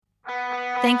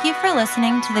Thank you for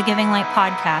listening to the Giving Light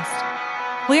podcast.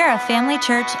 We are a family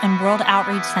church and world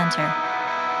outreach center.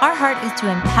 Our heart is to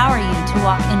empower you to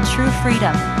walk in true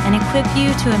freedom and equip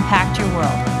you to impact your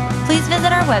world. Please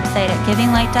visit our website at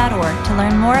givinglight.org to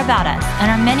learn more about us and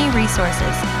our many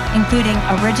resources, including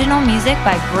original music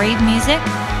by Brave Music,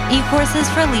 e-courses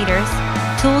for leaders,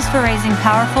 tools for raising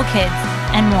powerful kids,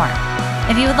 and more.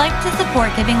 If you would like to support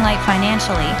Giving Light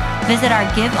financially, visit our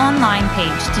Give Online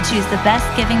page to choose the best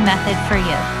giving method for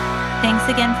you. Thanks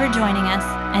again for joining us,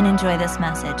 and enjoy this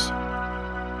message.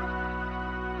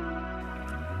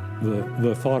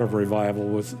 The thought of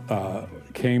revival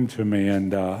came to me,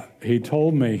 and he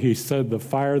told me, he said, the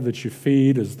fire that you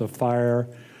feed is the fire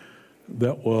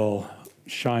that will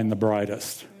shine the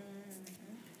brightest.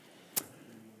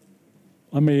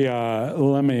 Let me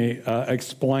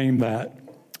explain that.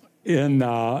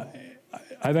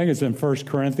 I think it's in 1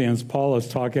 Corinthians, Paul is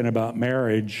talking about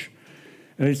marriage.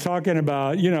 And he's talking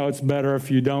about, it's better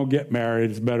if you don't get married.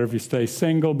 It's better if you stay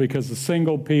single, because the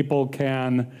single people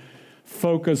can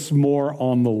focus more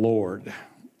on the Lord.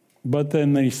 But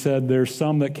then he said there's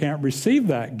some that can't receive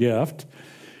that gift.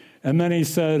 And then he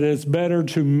said it's better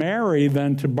to marry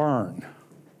than to burn.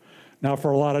 Now,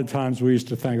 for a lot of times we used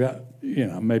to think that,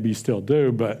 maybe you still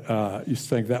do, but you used to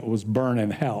think that was burn in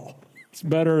hell. It's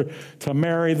better to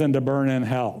marry than to burn in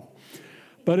hell.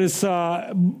 But it's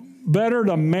better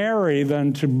to marry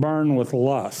than to burn with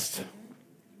lust.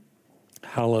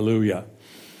 Hallelujah.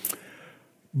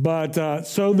 But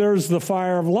so there's the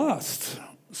fire of lust.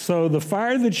 So the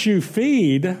fire that you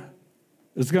feed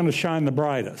is going to shine the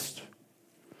brightest.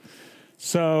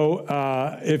 So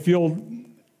if you'll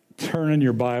turn in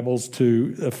your Bibles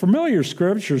to a familiar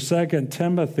scripture, 2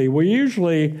 Timothy,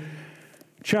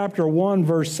 chapter 1,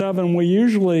 verse 7, we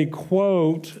usually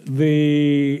quote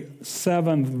the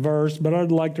 7th verse, but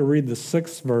I'd like to read the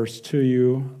 6th verse to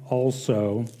you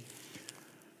also,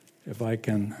 if I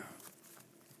can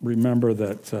remember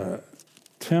that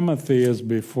Timothy is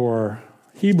before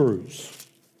Hebrews,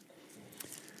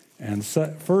 and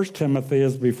 1 Timothy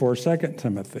is before 2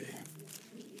 Timothy.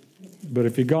 But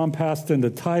if you've gone past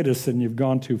into Titus, then you've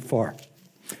gone too far.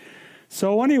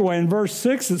 So anyway, in verse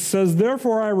 6 it says,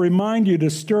 "Therefore I remind you to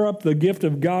stir up the gift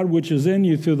of God which is in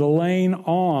you through the laying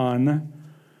on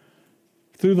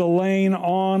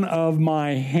of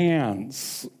my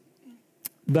hands."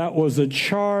 That was through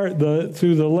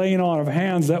the laying on of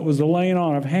hands. That was the laying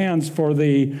on of hands for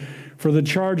the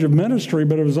charge of ministry,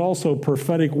 but it was also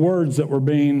prophetic words that were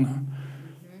being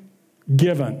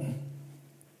given.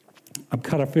 I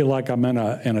kind of feel like I'm in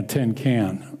a tin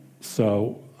can,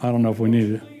 so I don't know if we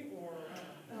need to.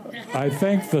 I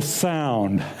think the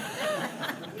sound.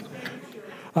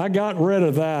 I got rid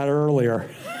of that earlier.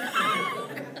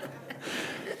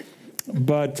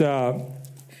 But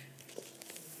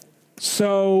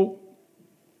so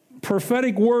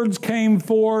prophetic words came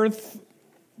forth.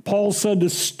 Paul said to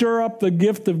stir up the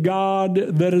gift of God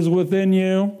that is within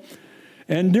you.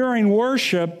 And during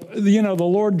worship, the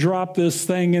Lord dropped this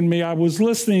thing in me. I was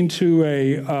listening to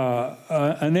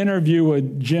an interview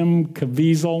with Jim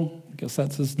Caviezel. I guess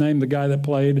that's his name, the guy that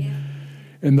played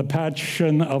in The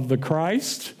Passion of the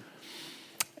Christ.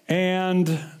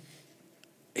 And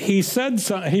he said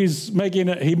he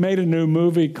made a new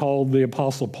movie called The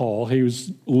Apostle Paul. He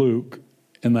was Luke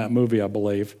in that movie, I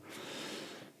believe.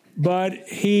 But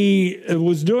he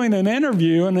was doing an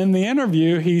interview, and in the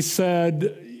interview he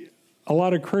said a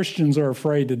lot of Christians are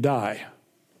afraid to die.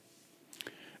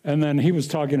 And then he was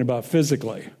talking about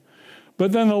physically.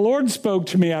 But then the Lord spoke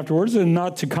to me afterwards, and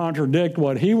not to contradict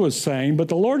what he was saying, but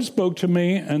the Lord spoke to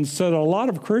me and said a lot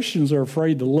of Christians are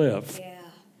afraid to live.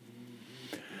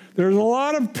 Yeah. There's a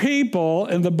lot of people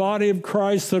in the body of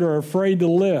Christ that are afraid to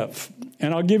live.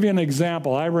 And I'll give you an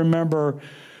example. I remember,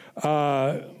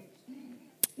 this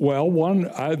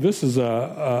is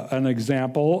an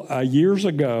example. Years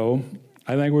ago,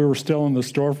 I think we were still in the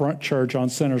Storefront Church on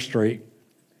Center Street.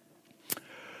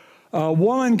 A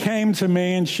woman came to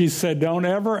me and she said, "Don't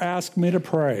ever ask me to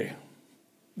pray."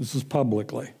 This is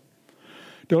publicly.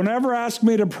 "Don't ever ask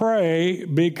me to pray,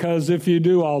 because if you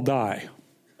do, I'll die."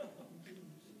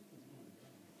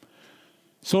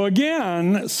 So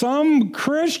again, some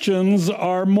Christians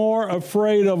are more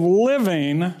afraid of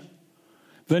living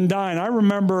than dying. I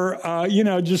remember,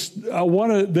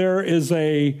 there is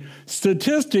a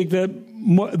statistic that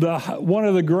one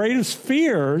of the greatest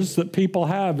fears that people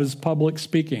have is public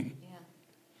speaking. Yeah.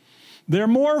 They're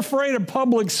more afraid of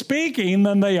public speaking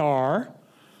than they are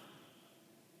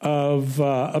of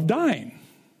dying.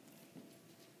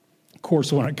 Of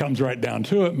course, when it comes right down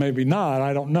to it, maybe not.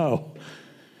 I don't know.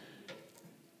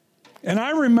 And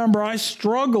I remember I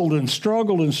struggled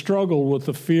with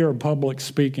the fear of public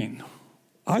speaking.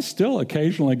 I still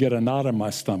occasionally get a knot in my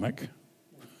stomach,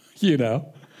 you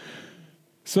know.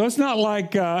 So it's not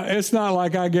like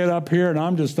I get up here and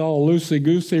I'm just all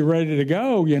loosey-goosey ready to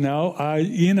go, you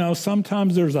know.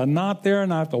 Sometimes there's a knot there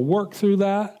and I have to work through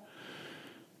that.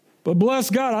 But bless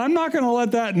God, I'm not going to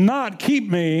let that knot keep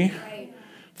me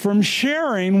from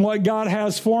sharing what God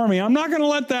has for me. I'm not going to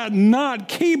let that knot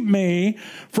keep me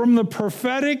from the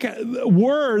prophetic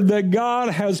word that God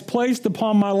has placed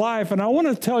upon my life. And I want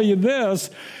to tell you this,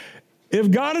 if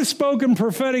God has spoken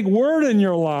prophetic word in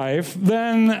your life,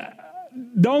 then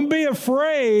don't be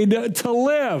afraid to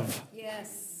live.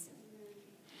 Yes.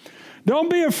 Don't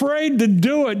be afraid to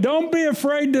do it. Don't be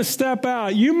afraid to step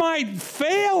out. You might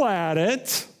fail at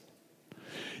it.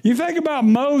 You think about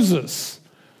Moses.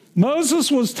 Moses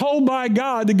was told by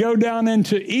God to go down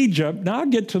into Egypt. Now, I'll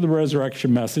get to the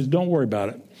resurrection message. Don't worry about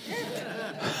it.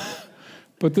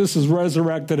 But this is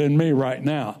resurrected in me right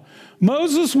now.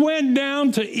 Moses went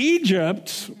down to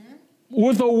Egypt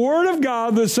with a word of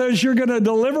God that says, you're going to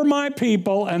deliver my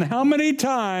people. And how many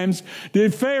times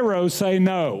did Pharaoh say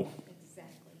no?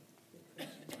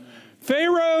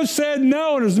 Pharaoh said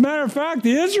no, and as a matter of fact,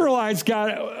 the Israelites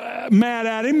got mad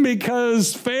at him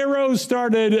because Pharaoh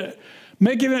started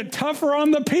making it tougher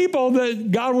on the people that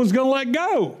God was going to let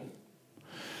go.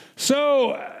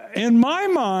 So, in my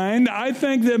mind, I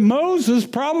think that Moses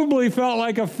probably felt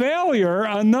like a failure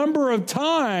a number of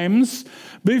times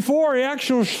before he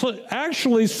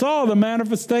actually saw the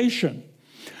manifestation.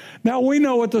 Now, we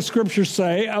know what the scriptures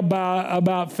say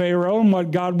about Pharaoh and what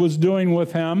God was doing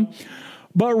with him.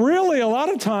 But really, a lot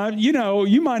of times,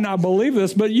 you might not believe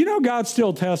this, but God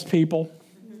still tests people.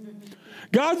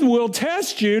 God will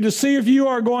test you to see if you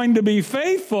are going to be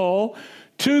faithful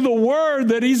to the word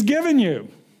that he's given you.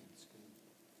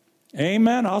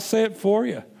 Amen. I'll say it for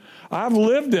you. I've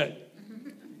lived it.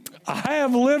 I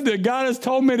have lived it. God has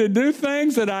told me to do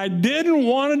things that I didn't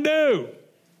want to do.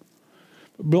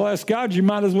 But bless God, you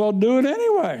might as well do it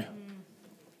anyway.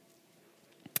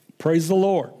 Praise the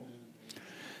Lord.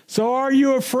 So are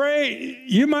you afraid?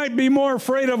 You might be more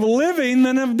afraid of living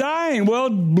than of dying. Well,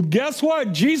 guess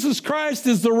what? Jesus Christ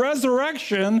is the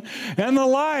resurrection and the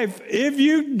life. If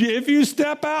you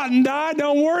step out and die,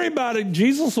 don't worry about it.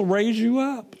 Jesus will raise you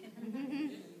up.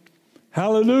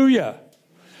 Hallelujah.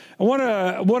 I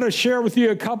want to share with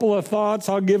you a couple of thoughts.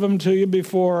 I'll give them to you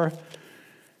before.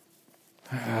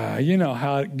 You know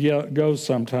how it goes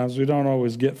sometimes. We don't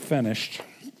always get finished.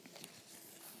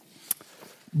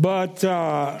 But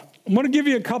I want to give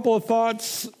you a couple of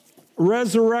thoughts.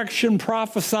 Resurrection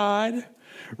prophesied,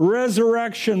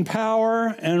 resurrection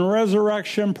power, and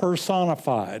resurrection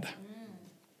personified.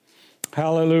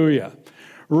 Hallelujah.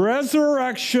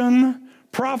 Resurrection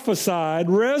prophesied,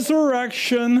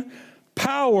 resurrection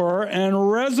power,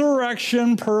 and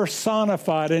resurrection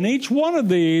personified. And each one of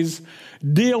these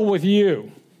deal with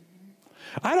you.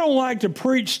 I don't like to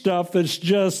preach stuff that's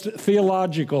just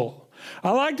theological.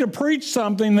 I like to preach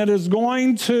something that is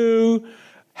going to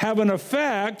have an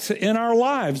effect in our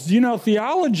lives.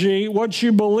 Theology, what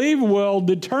you believe will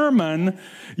determine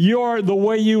the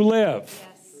way you live.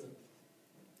 Yes.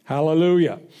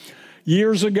 Hallelujah.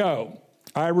 Years ago,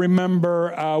 I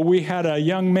remember we had a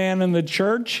young man in the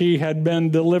church. He had been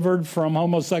delivered from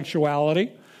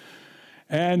homosexuality,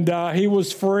 and he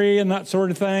was free and that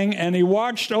sort of thing. And he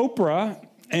watched Oprah,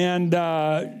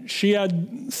 and she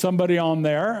had somebody on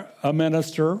there, a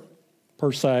minister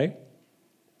per se,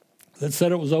 that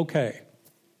said it was okay.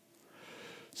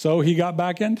 So he got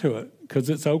back into it because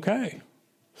it's okay.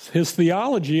 His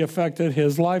theology affected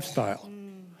his lifestyle.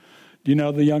 Do you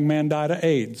know the young man died of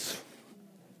AIDS?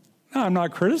 No, I'm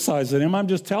not criticizing him. I'm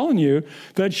just telling you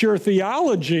that your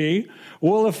theology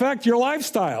will affect your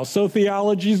lifestyle. So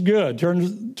theology's good.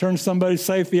 Turn somebody,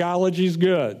 say theology's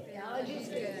good. Theology's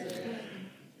good.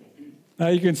 Now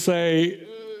you can say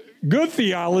good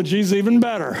theology's even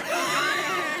better.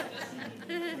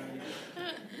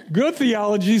 Good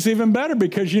theology is even better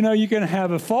because, you can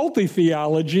have a faulty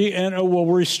theology and it will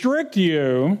restrict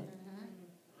you.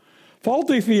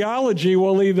 Faulty theology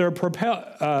will either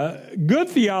good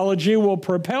theology will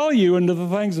propel you into the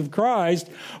things of Christ.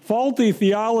 Faulty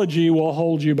theology will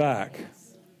hold you back.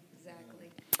 Exactly.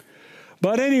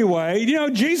 But anyway,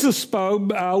 Jesus spoke.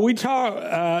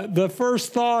 The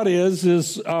first thought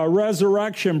is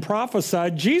resurrection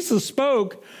prophesied. Jesus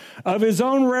spoke of his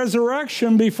own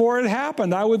resurrection before it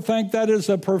happened. I would think that is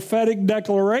a prophetic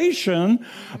declaration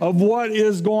of what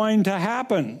is going to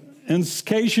happen. In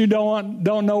case you don't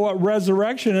know what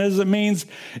resurrection is, it means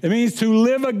to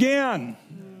live again.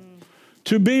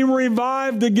 To be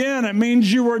revived again. It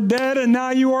means you were dead and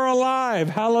now you are alive.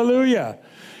 Hallelujah.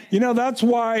 You know, that's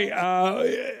why,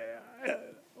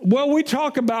 we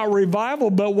talk about revival,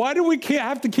 but why do we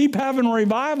have to keep having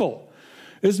revival?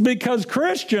 It's because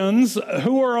Christians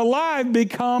who are alive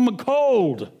become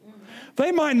cold.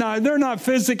 They're not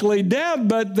physically dead,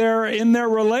 but they're in their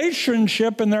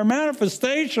relationship and their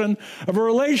manifestation of a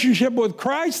relationship with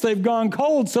Christ, they've gone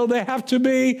cold, so they have to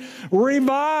be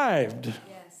revived. Yes.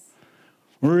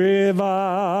 Revive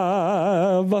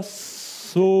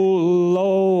us, O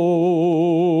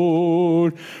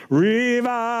Lord.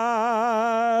 Revive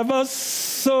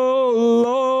us, O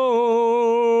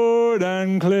Lord,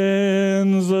 and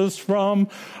cleanse us from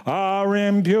our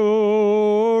impurities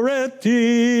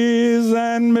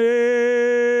and make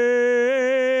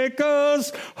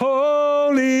us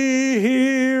holy.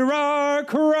 Hear our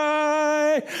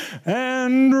cry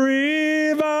and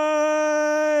revive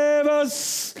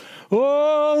us,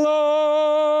 O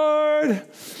Lord.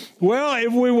 Well,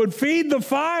 if we would feed the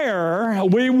fire,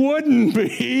 we wouldn't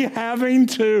be having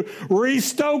to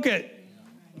restoke it.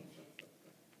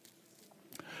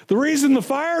 The reason the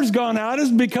fire's gone out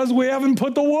is because we haven't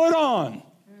put the wood on.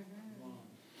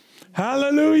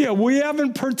 Hallelujah. We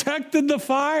haven't protected the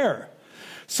fire.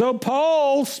 So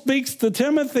Paul speaks to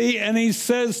Timothy and he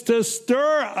says to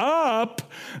stir up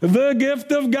the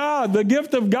gift of God. The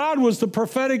gift of God was the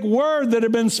prophetic word that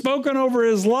had been spoken over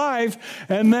his life.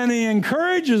 And then he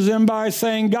encourages him by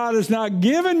saying, God has not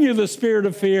given you the spirit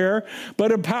of fear,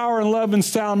 but of power and love and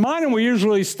sound mind. And we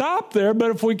usually stop there.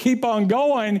 But if we keep on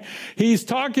going, he's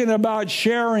talking about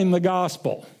sharing the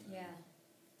gospel. Yeah.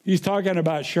 He's talking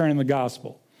about sharing the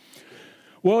gospel.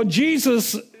 Well,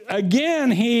 Jesus,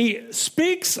 again, he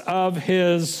speaks of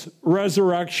his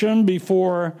resurrection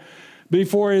before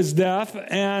his death.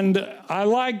 And I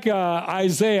like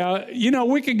Isaiah. You know,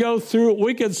 we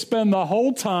could spend the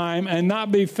whole time and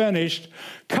not be finished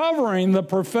covering the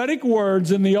prophetic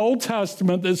words in the Old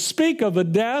Testament that speak of the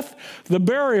death, the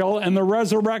burial, and the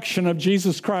resurrection of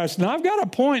Jesus Christ. Now, I've got a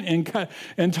point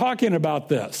in talking about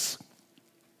this.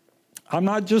 I'm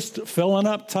not just filling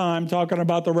up time talking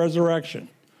about the resurrection.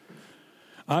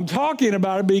 I'm talking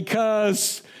about it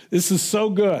because this is so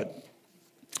good.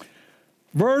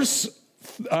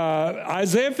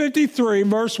 Isaiah 53,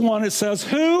 verse 1, it says,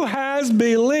 "Who has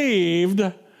believed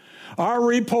our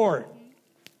report?"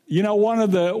 You know, one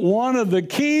of the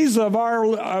keys of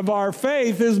our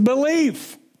faith is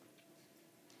belief.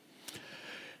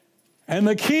 And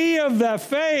the key of that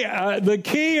faith, the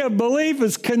key of belief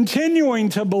is continuing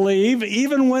to believe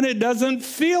even when it doesn't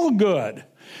feel good.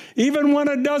 Even when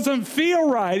it doesn't feel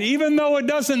right, even though it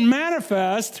doesn't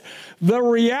manifest, the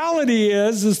reality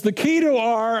is the key to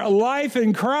our life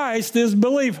in Christ is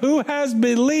belief. Who has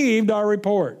believed our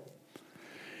report?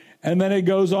 And then it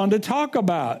goes on to talk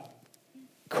about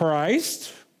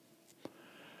Christ.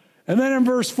 And then in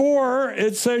verse 4,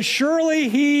 it says, "Surely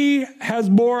he has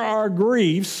bore our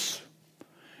griefs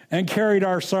and carried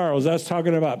our sorrows." That's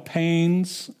talking about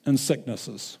pains and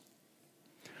sicknesses.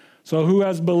 So who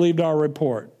has believed our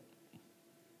report?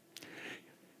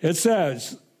 It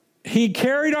says, "He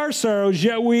carried our sorrows,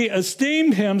 yet we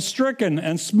esteemed him stricken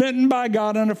and smitten by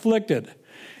God and afflicted."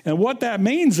 And what that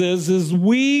means is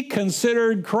we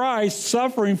considered Christ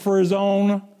suffering for his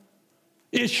own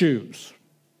issues.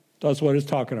 That's what it's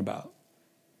talking about.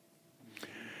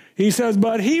 He says,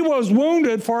 "But he was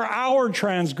wounded for our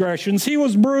transgressions. He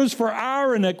was bruised for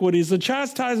our iniquities. The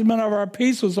chastisement of our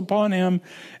peace was upon him,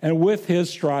 and with his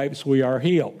stripes we are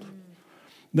healed."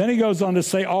 Then he goes on to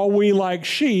say, "All we like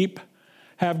sheep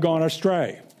have gone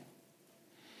astray.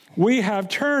 We have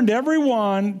turned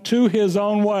everyone to his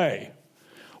own way."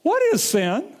 What is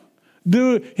sin?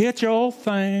 Hit your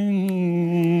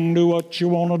thing, do what you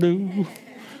want to do.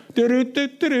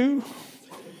 Do.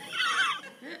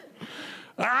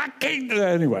 I can't.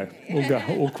 Anyway,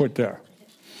 we'll quit there.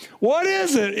 What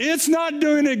is it? It's not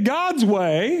doing it God's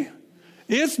way.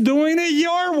 It's doing it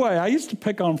your way. I used to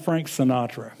pick on Frank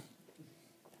Sinatra.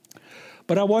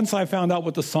 But once I found out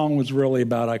what the song was really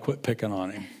about, I quit picking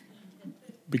on him.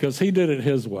 Because he did it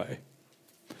his way.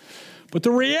 But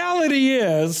the reality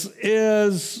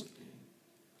is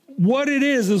what it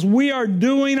is we are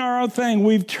doing our own thing.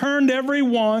 We've turned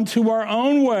everyone to our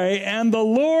own way, and the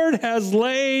Lord has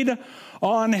laid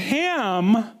on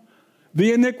him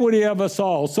the iniquity of us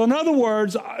all. So in other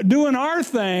words, doing our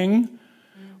thing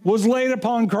was laid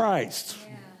upon Christ.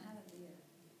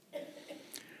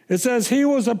 It says he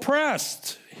was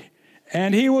oppressed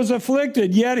and he was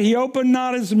afflicted, yet he opened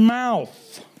not his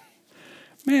mouth.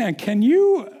 Man, can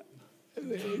you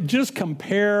just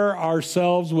compare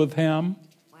ourselves with him?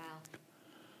 Wow.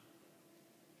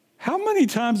 How many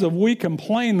times have we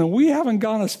complained and we haven't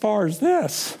gone as far as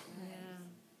this?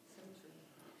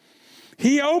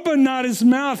 He opened not his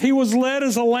mouth. He was led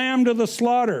as a lamb to the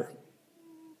slaughter.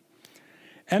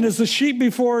 And as the sheep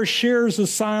before her shears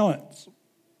is silent,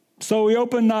 so he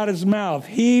opened not his mouth.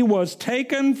 He was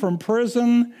taken from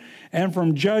prison and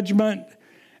from judgment.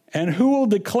 And who will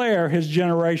declare his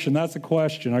generation? That's the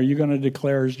question. Are you going to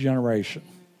declare his generation?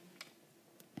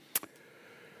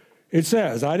 It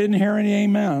says, I didn't hear any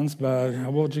amens, but I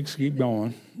will just keep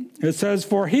going. It says,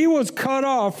 for he was cut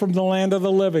off from the land of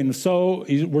the living. So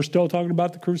we're still talking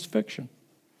about the crucifixion.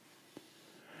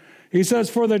 He says,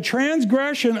 for the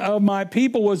transgression of my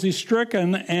people was he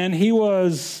stricken, and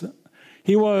and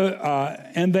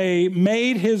they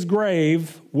made his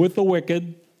grave with the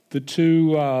wicked, the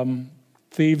two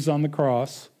thieves on the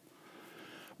cross.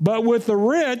 But with the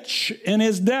rich in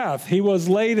his death, he was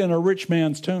laid in a rich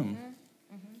man's tomb.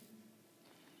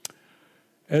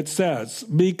 It says,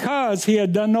 because he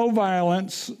had done no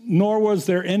violence, nor was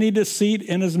there any deceit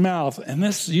in his mouth. And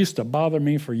this used to bother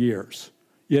me for years.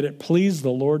 Yet it pleased the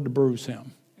Lord to bruise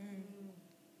him.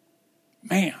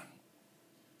 Man.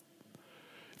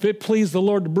 If it pleased the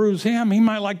Lord to bruise him, he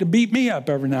might like to beat me up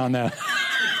every now and then.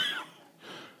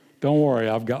 Don't worry,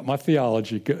 I've got my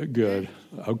theology good.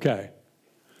 Okay.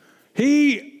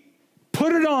 He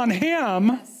put it on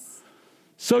him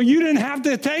so you didn't have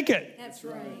to take it. That's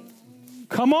right.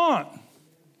 Come on.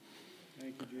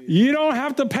 You don't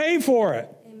have to pay for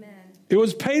it. Amen. It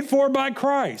was paid for by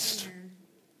Christ. Amen.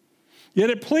 Yet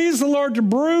it pleased the Lord to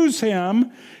bruise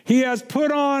him. He has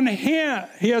put him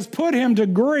to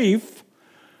grief.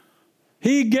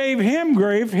 He gave him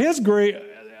grief.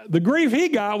 The grief he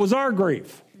got was our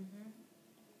grief.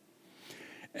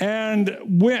 And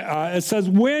it says,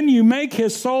 when you make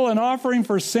his soul an offering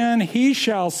for sin, he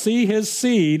shall see his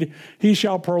seed. He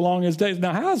shall prolong his days.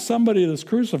 Now, how is somebody that's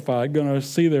crucified going to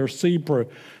see their seed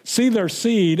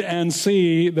and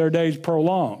see their days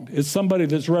prolonged? It's somebody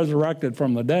that's resurrected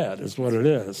from the dead is what it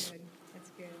is.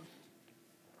 That's good.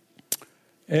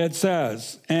 It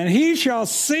says, and he shall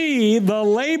see the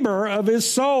labor of his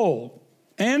soul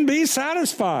and be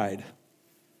satisfied.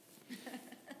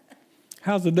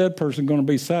 How's a dead person going to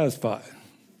be satisfied?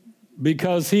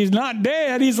 Because he's not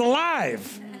dead, he's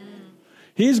alive.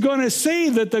 He's going to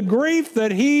see that the grief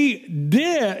that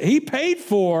he paid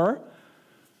for,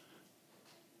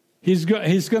 he's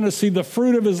going to see the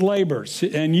fruit of his labors.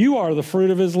 And you are the fruit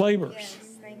of his labors. Yes,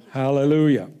 thank you.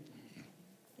 Hallelujah.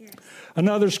 Yes.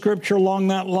 Another scripture along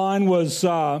that line was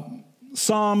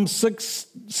Psalm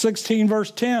 16,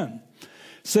 verse 10.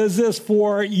 Says this,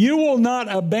 for you will not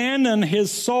abandon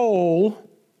his soul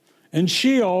in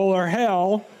Sheol or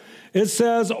hell. It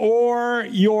says, or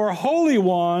your Holy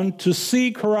One to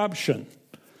see corruption.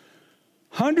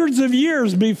 Hundreds of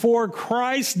years before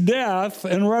Christ's death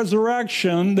and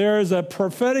resurrection, there is a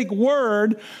prophetic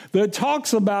word that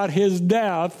talks about his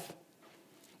death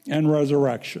and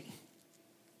resurrection.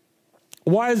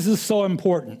 Why is this so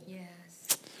important?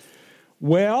 Yes.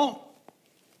 Well,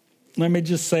 let me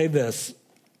just say this.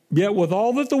 Yet with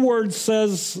all that the Word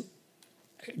says,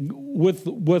 with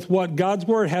what God's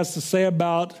Word has to say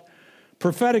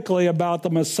prophetically about the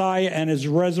Messiah and his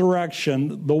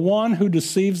resurrection, the one who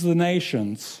deceives the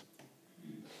nations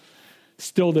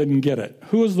still didn't get it.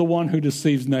 Who is the one who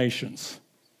deceives nations?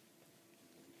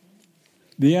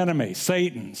 The enemy,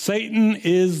 Satan. Satan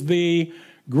is the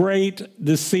great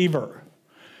deceiver.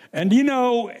 And you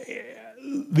know,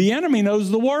 the enemy knows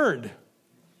the Word.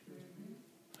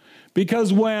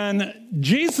 Because when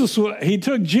he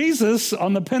took Jesus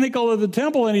on the pinnacle of the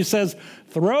temple and he says,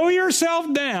 throw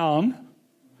yourself down,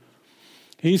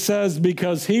 he says,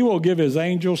 because he will give his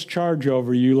angels charge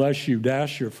over you lest you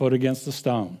dash your foot against the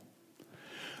stone.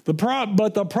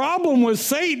 But the problem with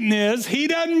Satan is he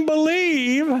doesn't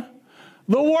believe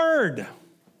the word.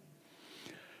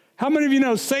 How many of you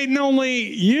know Satan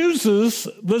only uses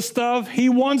the stuff he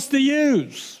wants to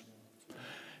use?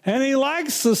 And he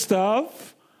likes the stuff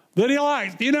that he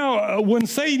likes. You know, when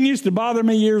Satan used to bother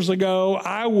me years ago,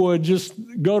 I would just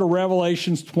go to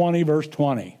Revelations 20, verse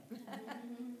 20.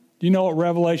 Do you know what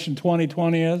Revelation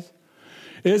 20:20 is?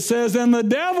 It says, and the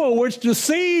devil which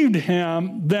deceived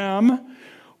them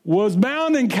was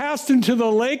bound and cast into the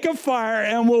lake of fire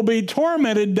and will be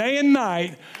tormented day and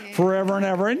night forever and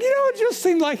ever. And you know, it just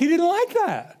seemed like he didn't like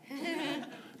that.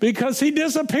 Because he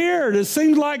disappeared. It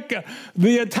seemed like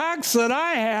the attacks that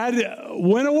I had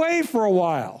went away for a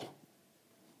while.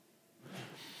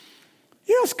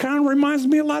 You know, this kind of reminds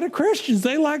me a lot of Christians.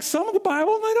 They like some of the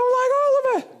Bible and they don't like all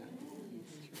of it.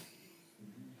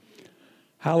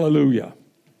 Hallelujah.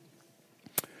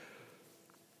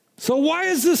 So why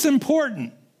is this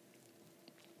important?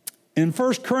 In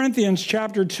 1 Corinthians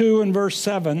chapter 2 and verse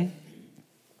 7,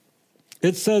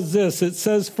 it says this. It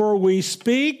says, "For we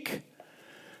speak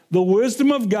the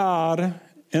wisdom of God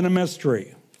in a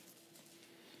mystery."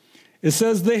 It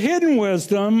says, "The hidden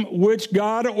wisdom which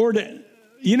God ordained."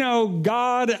 You know,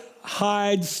 God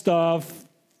hides stuff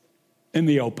in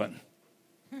the open.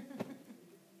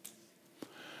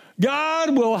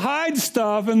 God will hide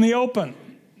stuff in the open.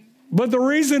 But the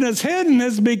reason it's hidden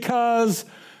is because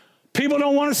people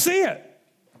don't want to see it.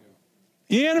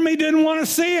 The enemy didn't want to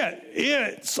see it.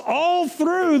 It's all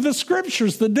through the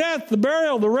scriptures, the death, the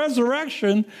burial, the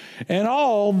resurrection, and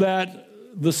all that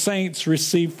the saints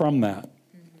receive from that.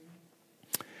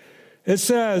 It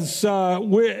says,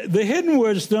 the hidden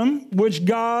wisdom which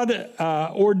God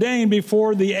ordained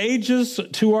before the ages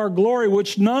to our glory,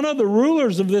 which none of the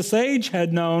rulers of this age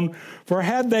had known, for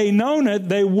had they known it,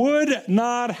 they would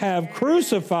not have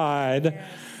crucified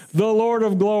the Lord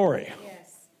of glory.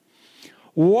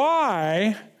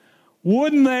 Why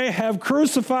wouldn't they have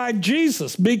crucified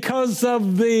Jesus? Because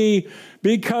of the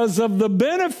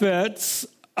benefits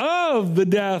of the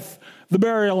death, the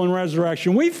burial, and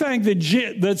resurrection. We think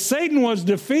that Satan was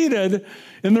defeated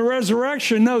in the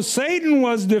resurrection. No, Satan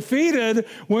was defeated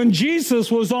when Jesus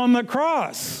was on the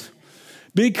cross.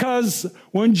 Because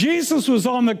when Jesus was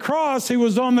on the cross, he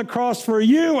was on the cross for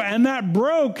you, and that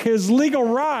broke his legal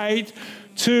right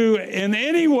to, in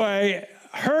any way,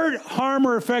 hurt, harm,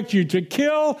 or affect you, to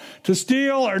kill, to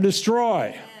steal, or destroy.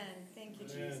 Amen. Thank you,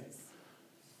 Jesus.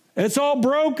 It's all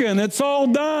broken. It's all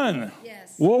done.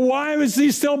 Yes. Well, why is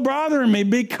he still bothering me?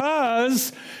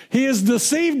 Because he has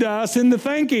deceived us into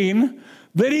thinking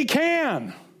that he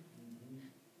can.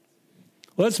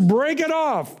 Let's break it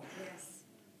off. Yes.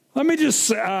 Let me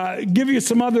just give you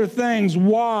some other things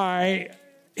why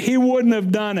he wouldn't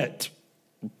have done it.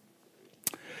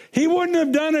 He wouldn't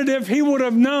have done it if he would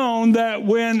have known that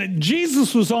when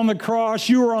Jesus was on the cross,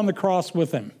 you were on the cross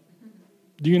with him.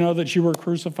 Do you know that you were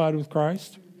crucified with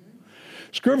Christ?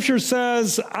 Scripture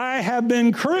says, "I have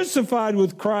been crucified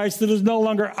with Christ. It is no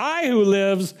longer I who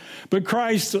lives, but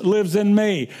Christ lives in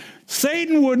me."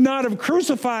 Satan would not have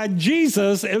crucified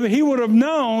Jesus if he would have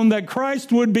known that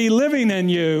Christ would be living in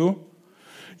you.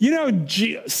 You know,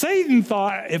 Satan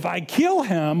thought, if I kill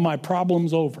him, my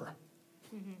problem's over.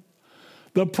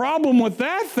 The problem with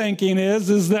that thinking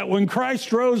is that when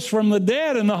Christ rose from the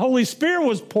dead and the Holy Spirit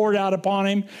was poured out upon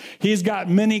him, he's got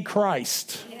many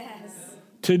Christ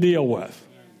to deal with.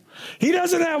 He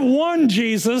doesn't have one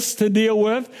Jesus to deal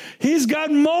with. He's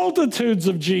got multitudes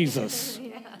of Jesus.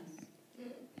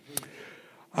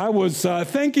 I was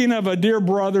thinking of a dear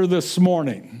brother this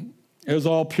morning. It was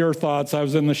all pure thoughts. I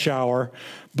was in the shower.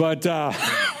 But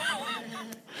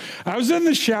I was in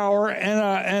the shower,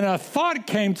 and a thought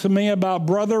came to me about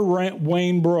Brother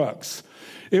Wayne Brooks.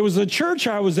 It was a church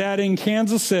I was at in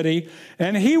Kansas City,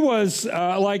 and he was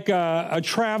like a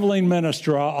traveling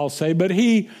minister, I'll say. But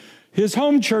his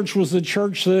home church was the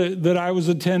church that I was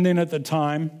attending at the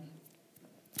time.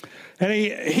 And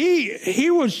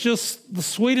he was just the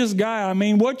sweetest guy. I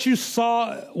mean, what you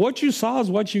saw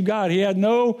is what you got. He had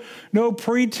no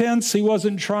pretense. He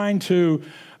wasn't trying to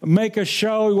make a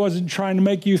show. He wasn't trying to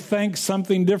make you think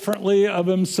something differently of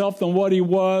himself than what he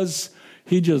was.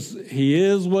 He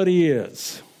is what he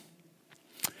is.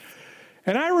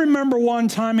 And I remember one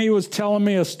time he was telling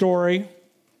me a story,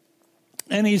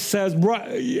 and he says,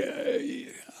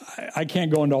 I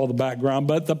can't go into all the background,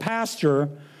 but the pastor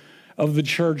of the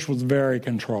church was very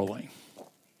controlling.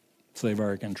 Say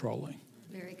very controlling.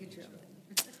 Very controlling.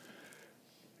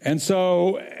 And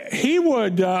so he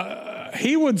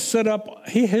would sit up.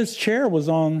 His chair was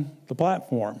on the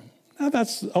platform. Now,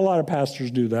 that's a lot of pastors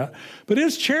do that. But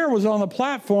his chair was on the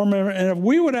platform, and if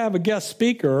we would have a guest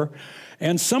speaker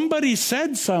and somebody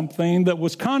said something that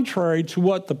was contrary to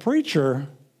what the preacher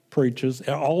preaches,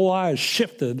 all eyes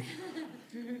shifted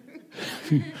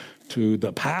to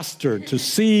the pastor to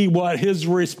see what his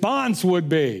response would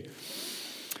be.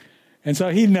 And so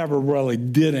he never really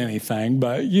did anything,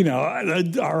 but, you know,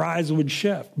 our eyes would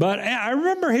shift. But I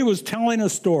remember he was telling a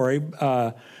story,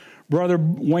 Brother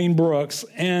Wayne Brooks,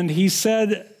 and he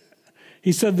said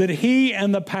that he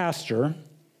and the pastor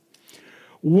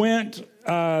went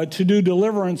to do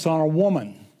deliverance on a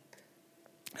woman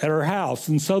at her house.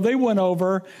 And so they went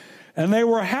over, and they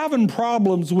were having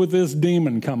problems with this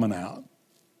demon coming out,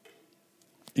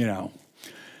 you know.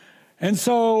 And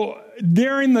so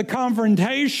during the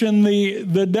confrontation,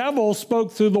 the devil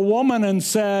spoke through the woman and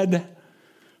said,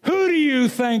 "Who do you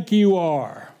think you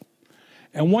are?"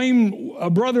 And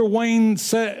Brother Wayne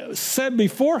said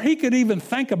before he could even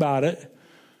think about it,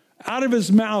 out of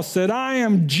his mouth said, "I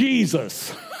am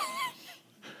Jesus."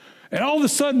 And all of a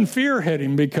sudden fear hit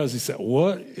him because he said,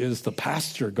 what is the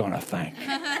pastor going to think?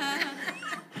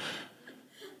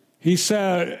 He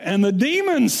said, and the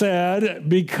demon said,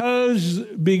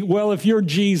 well, if you're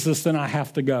Jesus, then I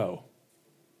have to go.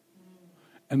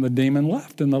 And the demon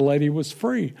left, and the lady was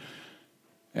free.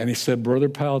 And he said, Brother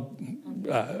Powell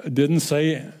didn't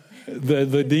say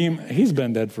the demon. He's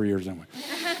been dead for years anyway.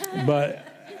 But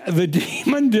the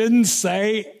demon didn't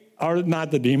say, or not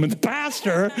the demon, the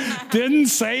pastor didn't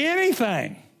say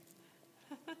anything.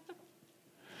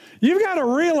 You've got to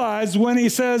realize when he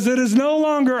says, it is no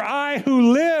longer I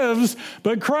who lives,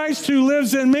 but Christ who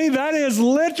lives in me, that is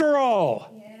literal.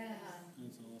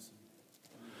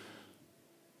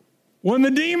 When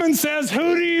the demon says,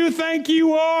 who do you think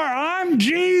you are? I'm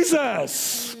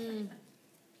Jesus.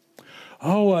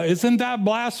 Oh, isn't that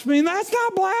blasphemy? That's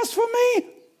not blasphemy.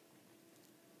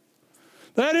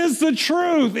 That is the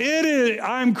truth. It is.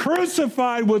 I'm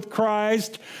crucified with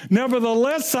Christ.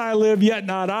 Nevertheless, I live, yet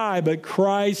not I, but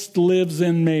Christ lives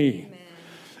in me.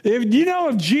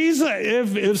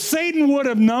 If Satan would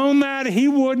have known that, he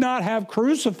would not have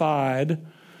crucified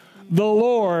the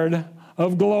Lord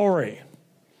of glory.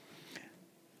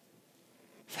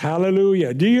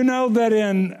 Hallelujah. Do you know that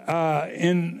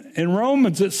in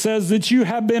Romans it says that you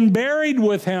have been buried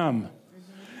with him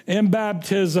in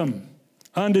baptism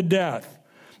unto death?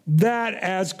 That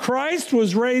as Christ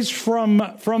was raised from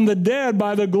the dead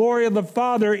by the glory of the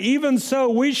Father, even so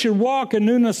we should walk in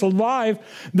newness of life.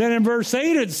 Then in verse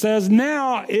 8 it says,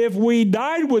 now if we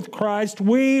died with Christ,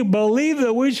 we believe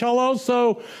that we shall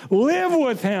also live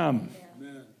with him.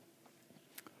 Amen.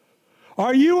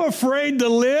 Are you afraid to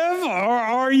live, or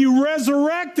are you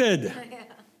resurrected?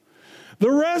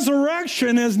 The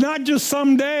resurrection is not just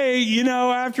someday,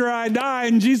 after I die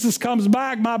and Jesus comes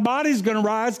back, my body's going to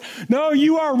rise. No,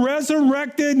 you are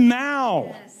resurrected now.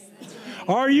 Yes, right.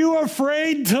 Are you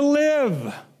afraid to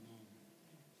live?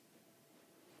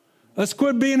 Let's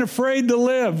quit being afraid to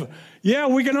live. Yeah,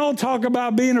 we can all talk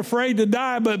about being afraid to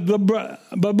die, but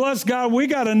bless God, we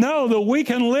got to know that we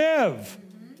can live.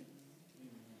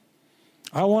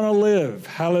 I want to live.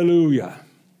 Hallelujah.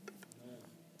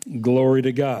 Glory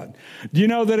to God. Do you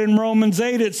know that in Romans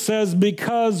 8 it says,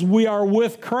 because we are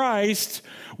with Christ,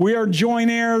 we are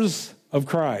joint heirs of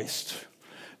Christ.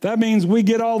 That means we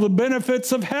get all the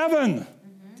benefits of heaven.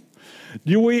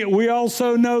 We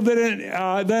also know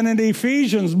that then in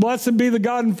Ephesians, blessed be the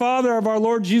God and Father of our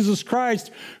Lord Jesus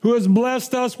Christ, who has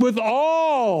blessed us with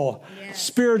all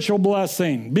spiritual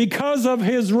blessing. Because of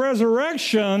his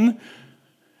resurrection,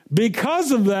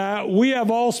 because of that, we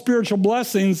have all spiritual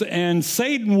blessings, and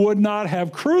Satan would not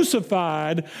have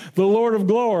crucified the Lord of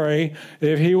glory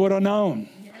if he would have known.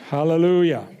 Yeah.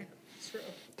 Hallelujah.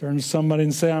 Turn to somebody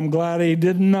and say, I'm glad he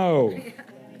didn't know.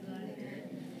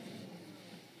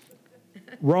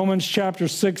 Romans chapter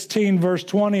 16, verse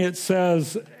 20, it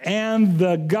says, and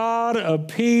the God of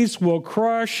peace will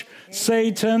crush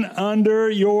Satan under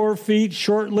your feet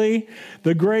shortly.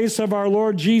 The grace of our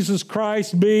Lord Jesus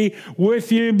Christ be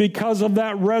with you. Because of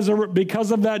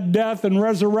that death and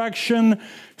resurrection,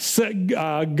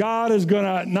 God is going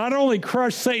to not only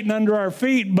crush Satan under our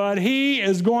feet, but he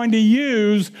is going to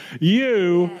use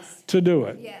you to do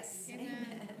it. Yes.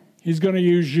 He's going to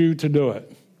use you to do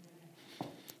it.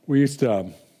 We used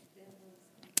to,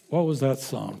 what was that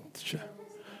song?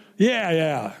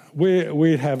 Yeah.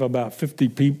 We'd have about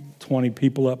 20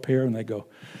 people up here, and they go,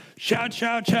 shout,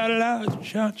 shout, shout it out,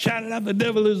 shout, shout it out, the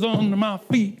devil is on my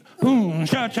feet.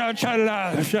 Shout, shout, shout it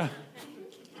out, shout.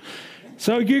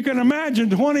 So you can imagine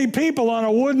 20 people on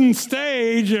a wooden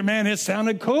stage, and man, it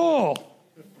sounded cool.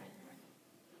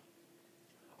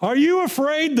 Are you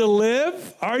afraid to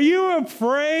live? Are you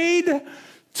afraid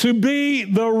to be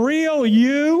the real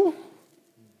you?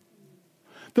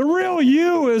 The real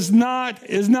you is not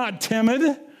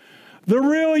timid. The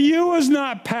real you is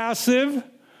not passive.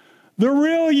 The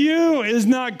real you is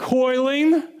not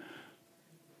coiling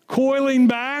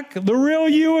back. The real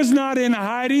you is not in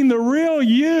hiding. The real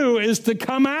you is to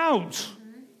come out.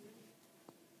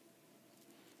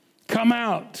 Come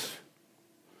out.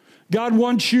 God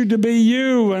wants you to be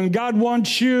you, and God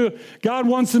wants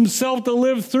himself to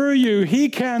live through you. He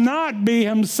cannot be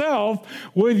himself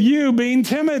with you being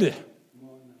timid.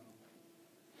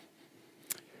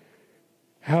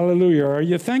 Hallelujah. Are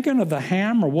you thinking of the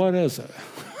ham, or what is it?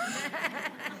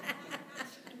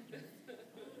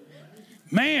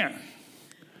 Man,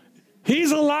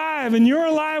 he's alive and you're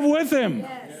alive with him.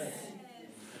 Yes.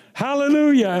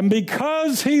 Hallelujah. And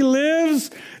because he lives,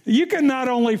 you can not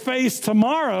only face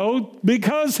tomorrow,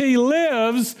 because he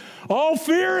lives, all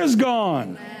fear is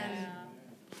gone. Amen.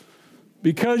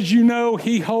 Because you know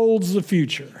he holds the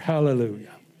future.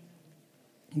 Hallelujah.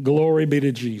 Glory be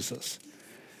to Jesus.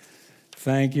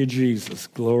 Thank you, Jesus.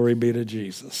 Glory be to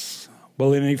Jesus.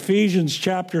 Well, in Ephesians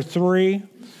chapter 3,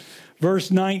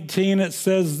 verse 19, it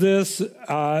says this.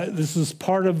 This is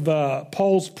part of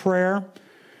Paul's prayer.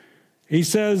 He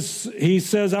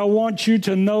says, I want you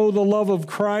to know the love of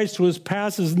Christ which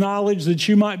passes knowledge, that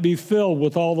you might be filled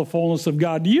with all the fullness of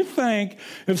God. Do you think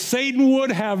if Satan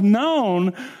would have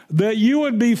known that you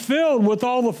would be filled with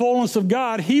all the fullness of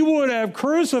God, he would have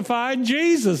crucified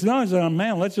Jesus? No, he said,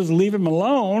 man, let's just leave him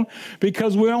alone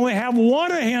because we only have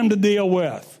one of him to deal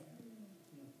with.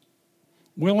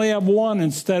 We only have one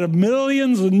instead of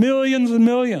millions and millions and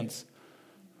millions.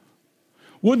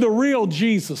 Would the real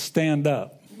Jesus stand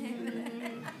up?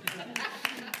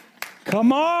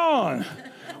 Come on.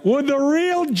 Would the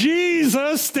real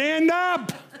Jesus stand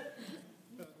up?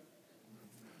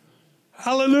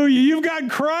 Hallelujah. You've got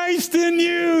Christ in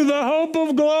you, the hope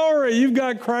of glory. You've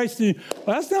got Christ in you.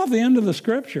 Well, that's not the end of the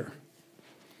scripture.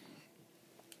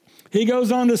 He goes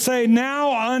on to say,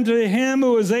 now unto him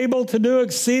who is able to do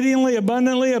exceedingly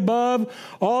abundantly above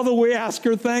all that we ask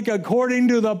or think, according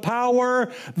to the power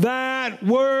that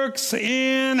works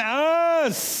in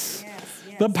us.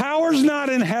 The power's not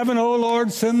in heaven. Oh,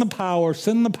 Lord, send the power,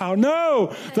 send the power.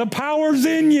 No, the power's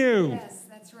in you. Yes,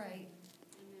 that's right.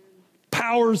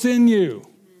 Power's in you.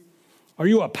 Are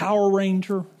you a Power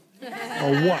Ranger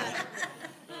or what?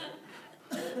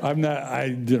 I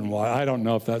don't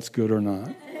know if that's good or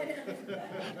not.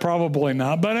 Probably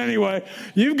not. But anyway,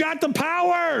 you've got the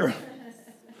power.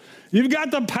 You've got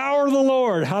the power of the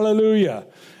Lord. Hallelujah.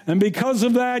 And because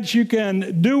of that, you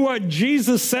can do what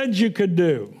Jesus said you could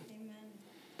do.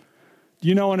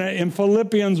 You know, in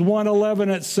Philippians 1:11,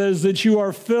 it says that you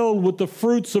are filled with the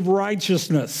fruits of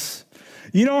righteousness.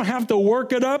 You don't have to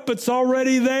work it up. It's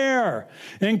already there.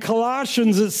 In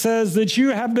Colossians, it says that you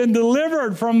have been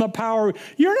delivered from the power.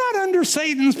 You're not under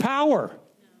Satan's power.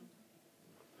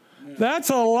 That's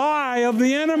a lie of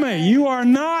the enemy. You are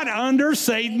not under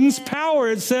Satan's power.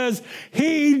 It says,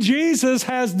 he, Jesus,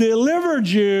 has delivered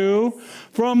you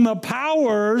from the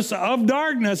powers of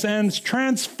darkness and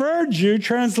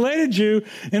translated you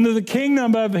into the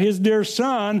kingdom of his dear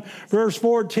Son. Verse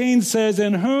 14 says,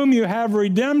 in whom you have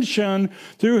redemption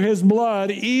through his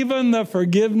blood, even the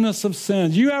forgiveness of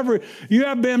sins. You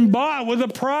have been bought with a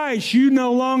price. You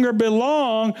no longer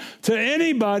belong to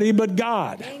anybody but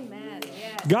God. Amen.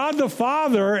 God the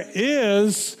Father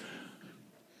is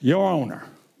your owner.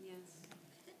 Yes.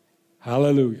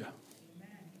 Hallelujah.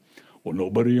 Well,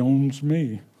 nobody owns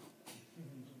me.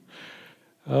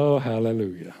 Oh,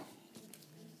 hallelujah.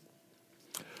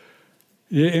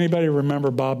 Anybody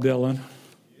remember Bob Dylan?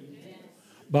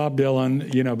 Bob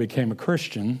Dylan, became a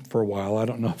Christian for a while. I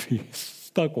don't know if he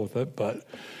stuck with it, but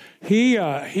he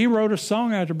wrote a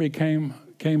song after became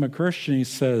a Christian. He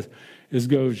says,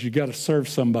 you got to serve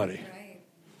somebody.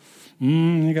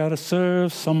 You got to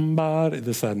serve somebody.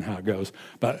 This isn't how it goes,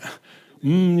 but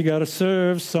you got to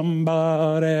serve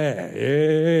somebody.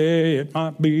 Hey, it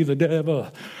might be the devil,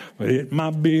 but it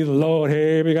might be the Lord.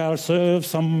 Hey, we got to serve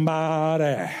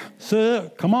somebody.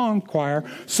 Come on, choir.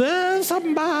 Serve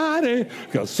somebody.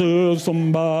 Got to serve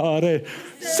somebody.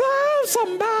 Serve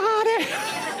somebody.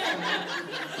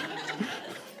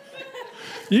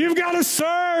 You've got to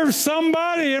serve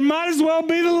somebody. It might as well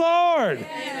be the Lord.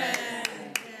 Amen.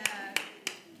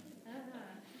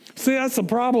 See, that's the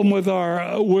problem with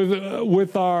our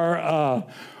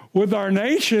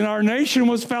nation. Our nation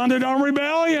was founded on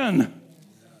rebellion.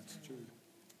 That's true.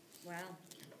 Wow.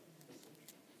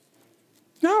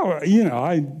 No,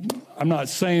 I'm not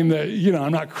saying that.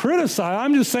 I'm not criticizing.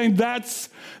 I'm just saying that's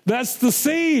the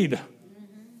seed. Mm-hmm.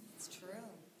 It's true.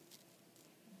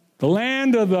 The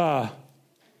land of the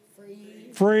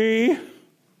free,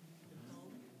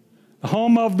 the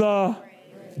home of the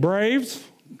braves.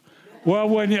 Well,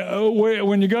 when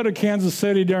you go to Kansas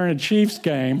City during a Chiefs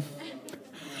game,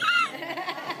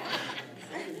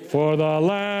 for the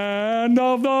land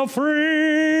of the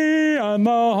free and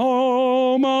the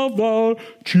home of the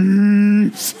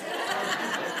Chiefs.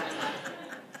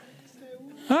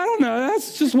 I don't know.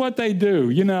 That's just what they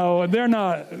do. They're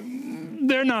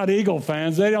not Eagle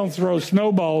fans. They don't throw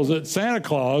snowballs at Santa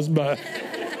Claus, but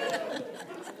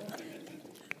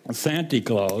Santa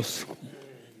Claus.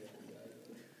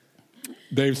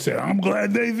 Dave said, I'm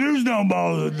glad they threw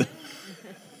snowballs.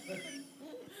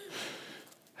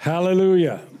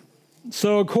 Hallelujah.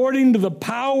 So according to the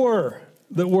power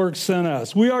that works in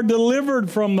us, we are delivered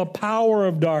from the power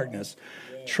of darkness,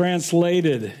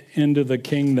 translated into the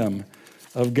kingdom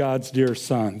of God's dear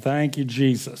Son. Thank you,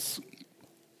 Jesus.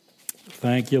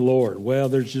 Thank you, Lord. Well,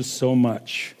 there's just so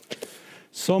much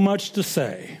to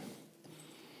say.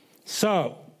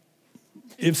 So,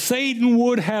 if Satan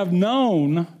would have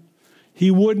known,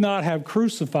 he would not have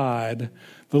crucified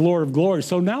the Lord of glory.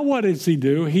 So now what does he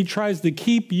do? He tries to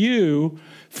keep you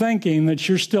thinking that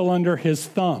you're still under his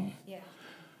thumb. Yeah.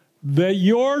 That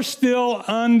you're still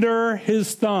under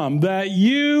his thumb. That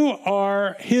you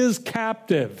are his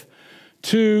captive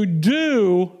to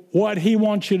do what he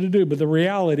wants you to do. But the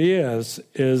reality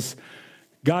is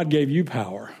God gave you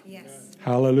power. Yes.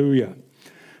 Hallelujah.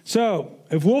 So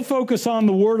if we'll focus on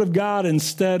the word of God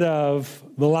instead of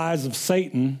the lies of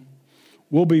Satan,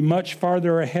 we'll be much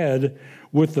farther ahead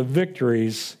with the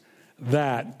victories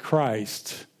that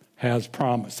Christ has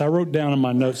promised. I wrote down in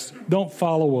my notes, don't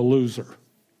follow a loser.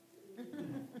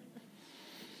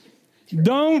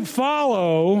 Don't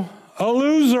follow a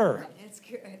loser. That's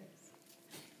good.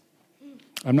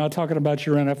 I'm not talking about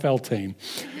your NFL team.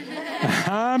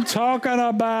 I'm talking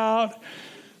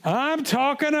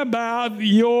about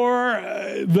your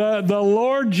the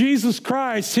Lord Jesus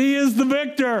Christ. He is the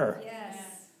victor. Yes.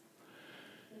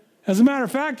 As a matter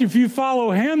of fact, if you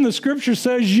follow him, the scripture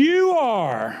says you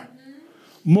are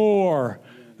more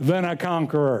than a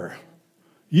conqueror.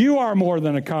 You are more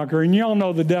than a conqueror. And you all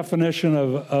know the definition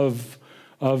of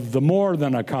the more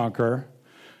than a conqueror.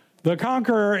 The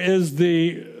conqueror is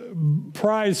the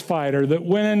prize fighter that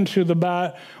went into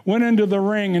the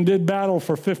ring and did battle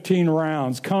for 15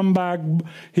 rounds. Come back,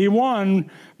 he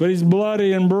won, but he's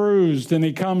bloody and bruised, and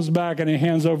he comes back and he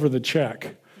hands over the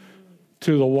check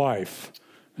to the wife,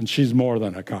 and she's more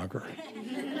than a conqueror.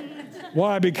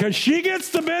 Why? Because she gets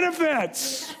the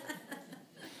benefits.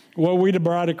 Well, we the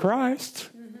bride of Christ.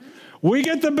 We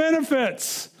get the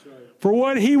benefits for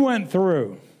what he went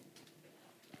through.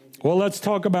 Well, let's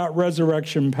talk about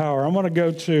resurrection power. I want to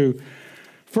go to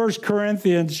 1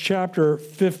 Corinthians chapter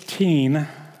 15.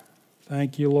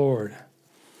 Thank you, Lord.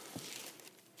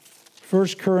 1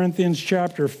 Corinthians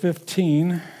chapter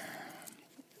 15.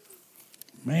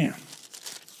 Man.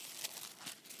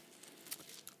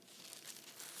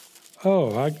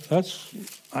 Oh, I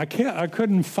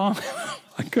couldn't find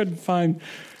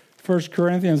 1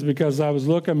 Corinthians because I was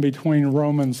looking between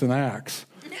Romans and Acts.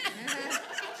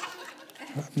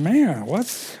 Man,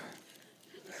 those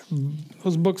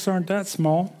books aren't that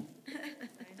small.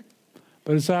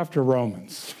 But it's after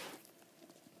Romans.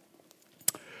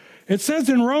 It says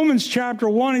in Romans chapter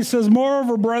 1, he says,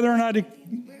 moreover, brethren,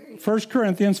 1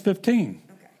 Corinthians 15.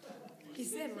 Okay. You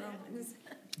said Romans.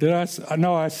 Did I?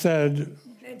 No, I said.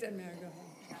 It doesn't matter. Go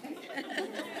ahead.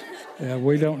 Yeah,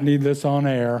 we don't need this on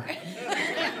air.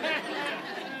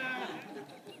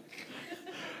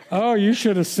 Oh, you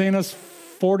should have seen us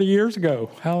 40 years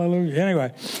ago. Hallelujah.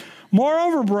 Anyway,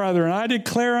 moreover, brethren, I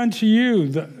declare unto you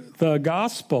the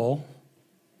gospel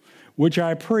which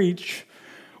I preach,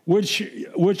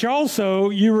 which also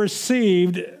you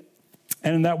received,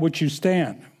 and in that which you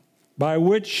stand, by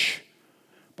which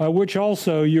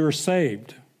also you are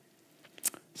saved.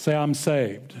 Say, I'm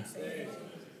saved.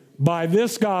 By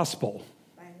this gospel.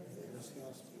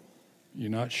 You're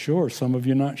not sure. Some of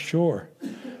you not sure.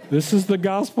 This is the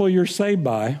gospel you're saved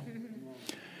by.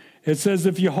 It says,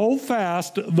 if you hold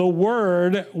fast the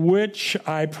word which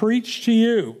I preached to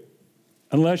you,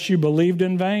 unless you believed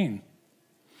in vain.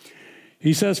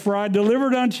 He says, for I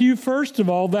delivered unto you first of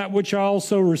all that which I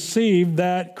also received,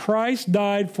 that Christ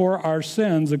died for our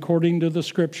sins according to the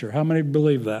scripture. How many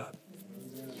believe that?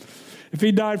 If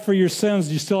he died for your sins,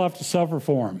 do you still have to suffer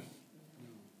for him?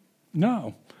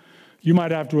 No. You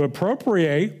might have to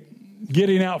appropriate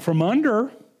getting out from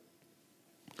under,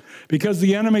 because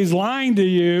the enemy's lying to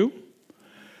you.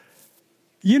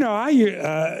 You know,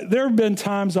 there have been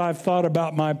times I've thought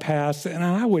about my past and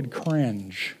I would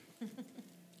cringe.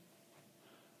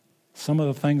 Some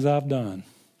of the things I've done.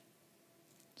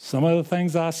 Some of the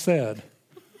things I said.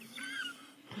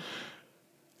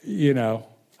 You know,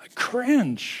 I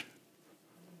cringe.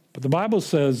 But the Bible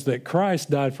says that Christ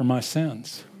died for my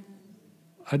sins.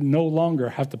 I no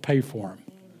longer have to pay for them.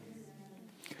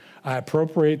 I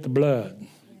appropriate the blood.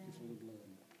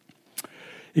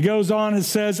 He goes on and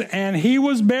says, and he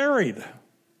was buried,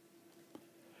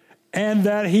 and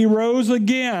that he rose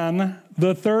again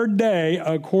the third day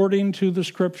according to the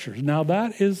scriptures. Now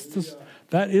that is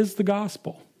the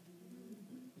gospel.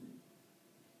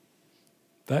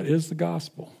 That is the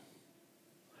gospel.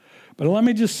 But let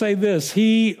me just say this.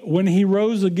 When he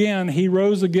rose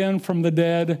again from the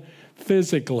dead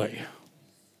physically.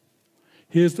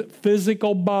 His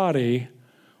physical body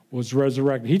was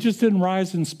resurrected. He just didn't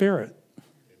rise in spirit.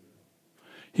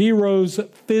 He rose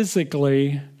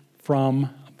physically from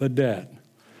the dead.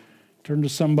 Turn to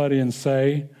somebody and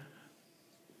say,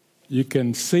 you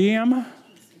can see him,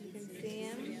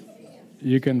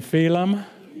 you can feel him,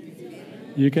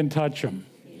 you can touch him.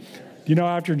 You know,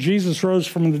 after Jesus rose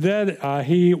from the dead,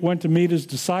 he went to meet his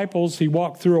disciples. He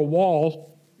walked through a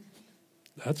wall.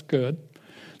 That's good.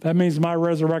 That means my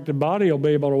resurrected body will be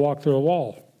able to walk through a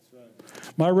wall.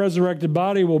 My resurrected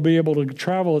body will be able to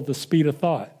travel at the speed of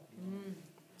thought.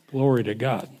 Glory to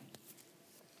God.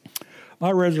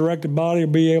 My resurrected body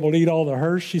will be able to eat all the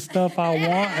Hershey stuff I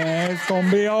want, and it's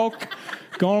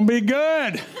going to be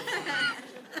good.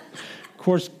 Of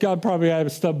course, God probably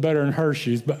has stuff better than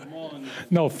Hershey's, but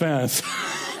no offense.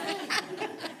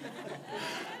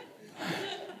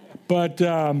 But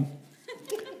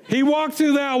he walked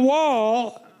through that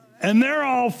wall, and they're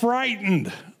all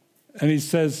frightened. And he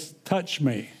says, touch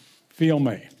me, feel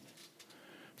me.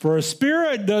 For a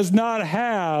spirit does not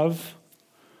have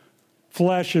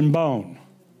flesh and bone.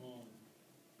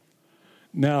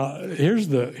 Now, here's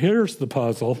the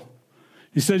puzzle.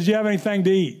 He says, do you have anything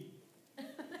to eat?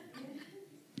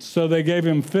 So they gave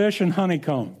him fish and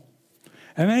honeycomb.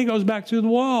 And then he goes back through the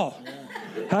wall.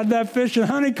 How did that fish and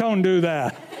honeycomb do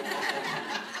that?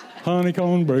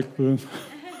 Honeycomb breakfast.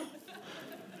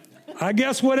 I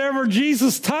guess whatever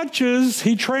Jesus touches,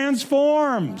 he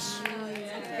transforms.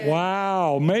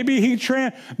 Wow. Maybe he's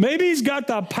got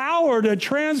the power to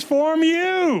transform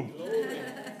you.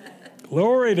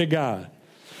 Glory to God.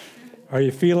 Are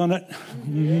you feeling it?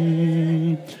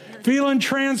 Feeling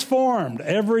transformed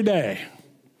every day.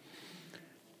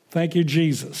 Thank you,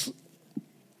 Jesus.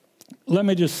 Let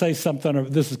me just say something.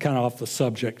 This is kind of off the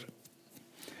subject.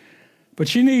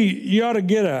 But you ought to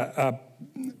get a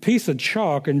piece of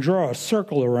chalk and draw a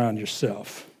circle around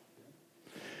yourself.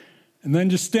 And then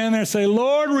just stand there and say,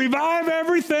 Lord, revive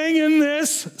everything in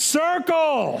this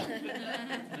circle.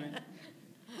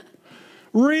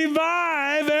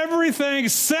 Revive everything.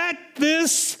 Set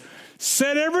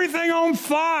everything on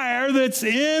fire that's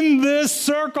in this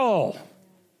circle.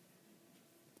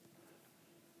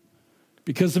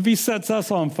 Because if he sets us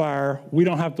on fire, we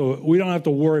don't have to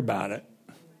worry about it.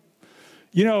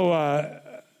 You know,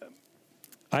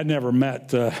 I never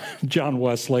met John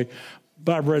Wesley,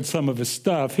 but I've read some of his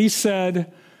stuff. He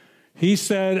said,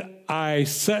 I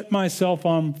set myself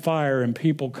on fire and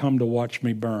people come to watch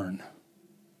me burn.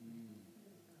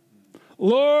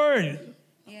 Lord,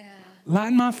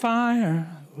 light my fire,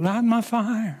 light my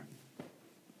fire.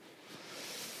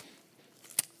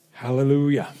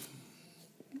 Hallelujah.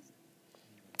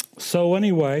 So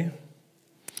anyway,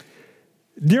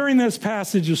 during this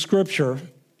passage of Scripture,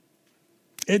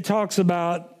 it talks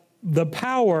about the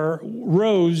power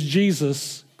rose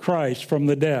Jesus Christ from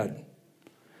the dead.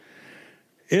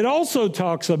 It also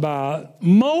talks about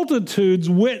multitudes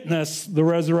witness the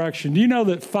resurrection. Do you know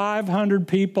that 500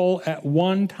 people at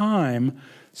one time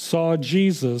saw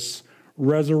Jesus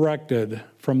resurrected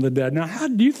from the dead? Now, how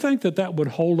do you think that would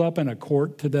hold up in a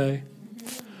court today?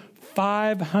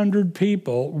 500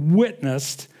 people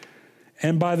witnessed,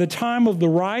 and by the time of the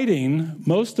writing,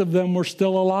 most of them were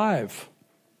still alive.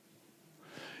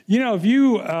 You know, if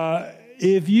you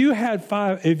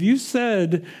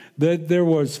said that there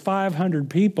was 500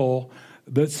 people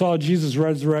that saw Jesus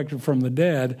resurrected from the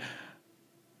dead,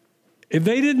 if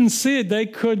they didn't see it, they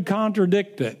could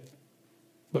contradict it.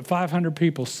 But 500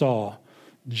 people saw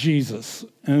Jesus,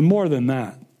 and more than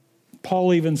that.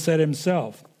 Paul even said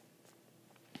himself,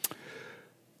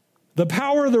 the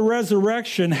power of the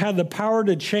resurrection had the power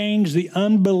to change the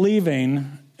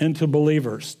unbelieving into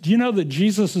believers. Do you know that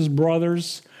Jesus'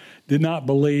 brothers did not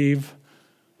believe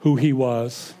who he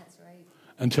was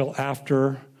until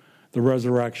after the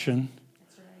resurrection?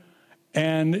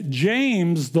 And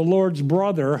James, the Lord's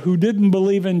brother, who didn't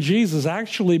believe in Jesus,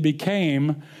 actually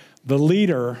became the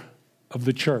leader of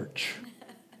the church.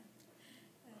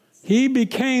 He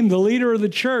became the leader of the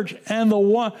church and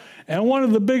one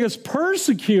of the biggest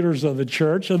persecutors of the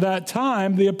church at that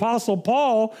time. The Apostle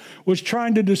Paul was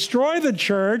trying to destroy the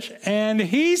church, and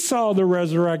he saw the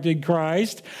resurrected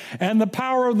Christ, and the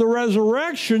power of the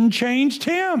resurrection changed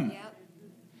him. Yep.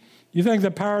 You think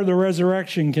the power of the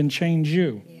resurrection can change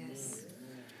you? Yes.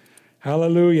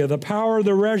 Hallelujah. The power of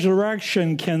the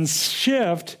resurrection can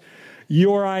shift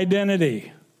your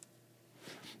identity.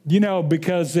 You know,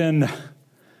 because in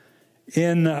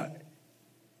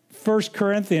 1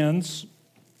 Corinthians,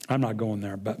 I'm not going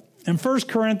there, but in 1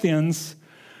 Corinthians,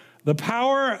 the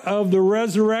power of the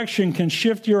resurrection can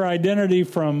shift your identity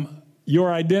from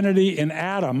your identity in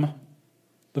Adam,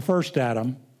 the first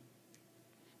Adam.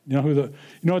 You know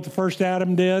what the first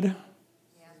Adam did? Yeah.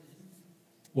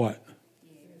 What?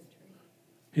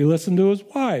 He listened to his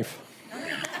wife.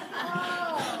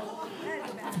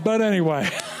 But anyway.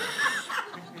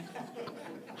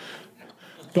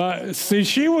 But see,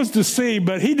 she was deceived,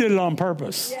 but he did it on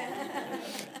purpose.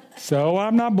 So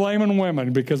I'm not blaming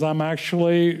women because I'm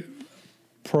actually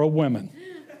pro-women.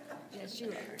 Yes, you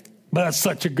are. But that's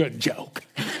such a good joke.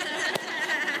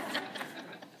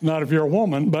 Not if you're a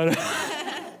woman, but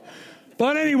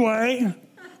anyway,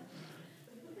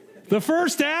 the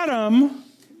first Adam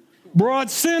brought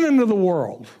sin into the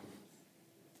world,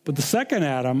 but the second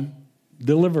Adam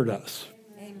delivered us.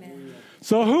 Amen.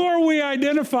 So who are we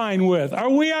identifying with? Are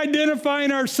we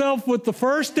identifying ourselves with the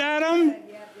first Adam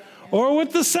or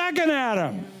with the second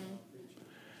Adam?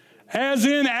 As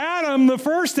in Adam, the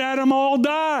first Adam, all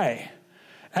die.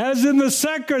 As in the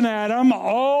second Adam,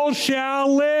 all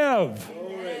shall live.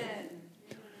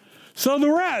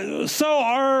 So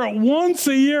our once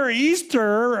a year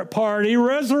Easter party,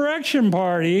 resurrection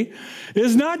party,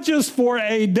 is not just for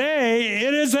a day,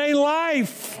 it is a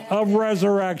life of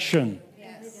resurrection.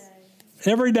 Yes.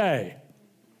 Every day.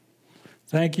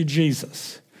 Thank you,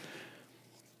 Jesus.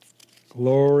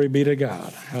 Glory be to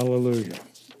God. Hallelujah.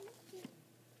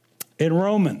 In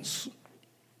Romans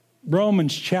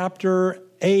chapter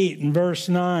 8 and verse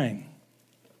 9.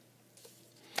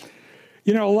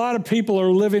 You know, a lot of people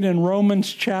are living in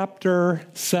Romans chapter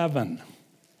 7.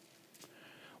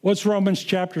 What's Romans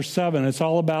chapter 7? It's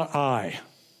all about I.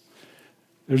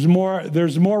 There's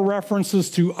more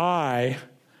references to I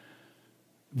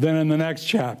than in the next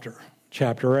chapter,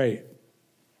 chapter 8.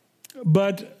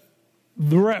 But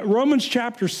Romans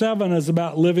chapter 7 is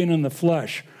about living in the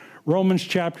flesh. Romans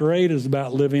chapter 8 is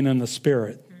about living in the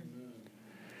Spirit.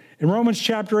 In Romans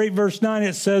chapter 8, verse 9,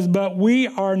 it says, "But we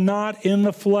are not in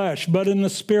the flesh, but in the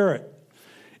Spirit,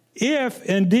 if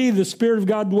indeed the Spirit of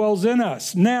God dwells in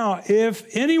us. Now, if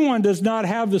anyone does not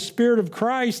have the Spirit of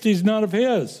Christ, he's none of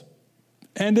his.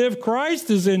 And if Christ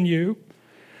is in you,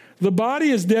 the body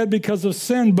is dead because of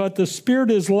sin, but the Spirit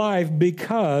is life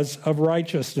because of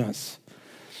righteousness."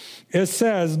 It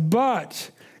says,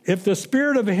 "But if the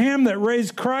Spirit of him that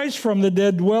raised Christ from the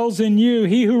dead dwells in you,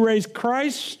 he who raised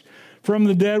Christ from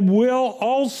the dead will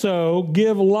also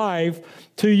give life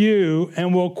to you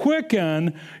and will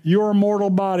quicken your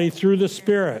mortal body through the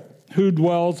Spirit who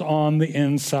dwells on the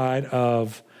inside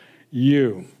of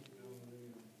you."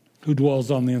 Who dwells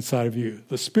on the inside of you.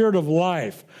 The Spirit of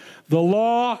life. The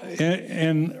law,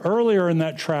 and earlier in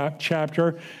that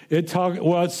chapter, it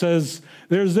says,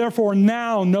 "There's therefore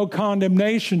now no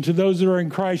condemnation to those that are in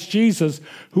Christ Jesus,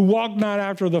 who walk not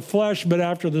after the flesh, but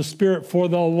after the Spirit. For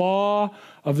the law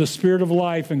of the Spirit of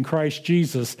life in Christ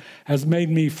Jesus has made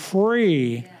me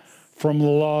free from the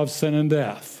law of sin and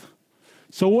death."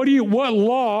 So what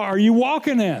law are you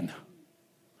walking in?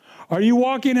 Are you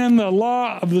walking in the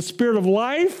law of the Spirit of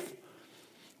life?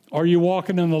 Or are you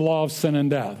walking in the law of sin and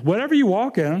death? Whatever you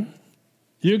walk in,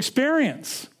 you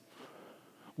experience.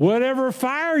 Whatever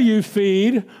fire you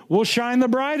feed will shine the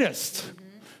brightest. Mm-hmm.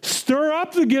 Stir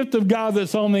up the gift of God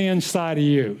that's on the inside of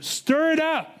you. Stir it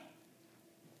up.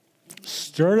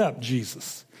 Stir it up,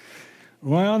 Jesus.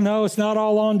 Well, no, it's not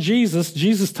all on Jesus.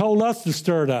 Jesus told us to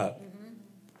stir it up. Mm-hmm.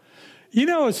 You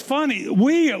know, it's funny.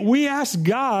 We ask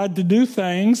God to do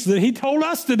things that he told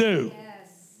us to do.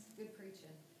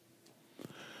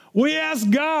 We ask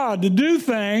God to do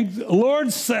things.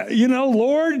 Lord, save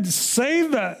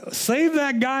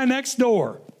that guy next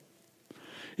door.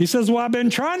 He says, "Well, I've been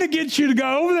trying to get you to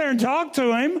go over there and talk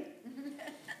to him."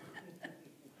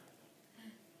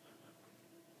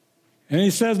 And he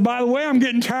says, "By the way, I'm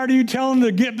getting tired of you telling him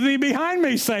to get thee behind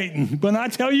me, Satan, when I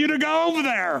tell you to go over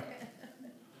there."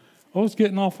 Oh, it's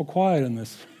getting awful quiet in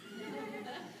this.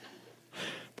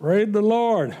 Praise the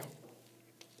Lord.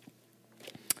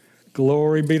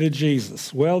 Glory be to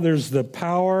Jesus. Well, there's the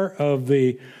power of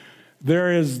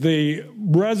there is the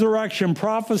resurrection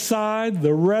prophesied,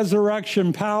 the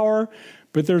resurrection power,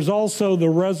 but there's also the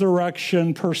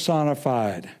resurrection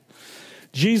personified.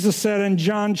 Jesus said in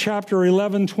John chapter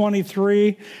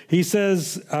 11:23, he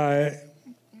says, let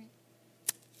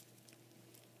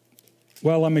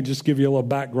me just give you a little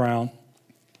background.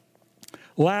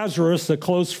 Lazarus, a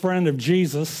close friend of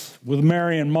Jesus with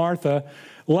Mary and Martha,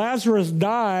 Lazarus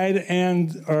died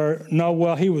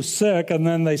he was sick, and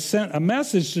then they sent a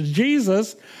message to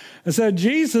Jesus and said,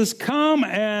 "Jesus, come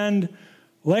and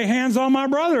lay hands on my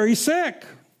brother. He's sick."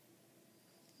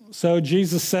 So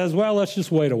Jesus says, "Well, let's just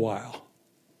wait a while."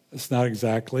 It's not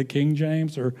exactly King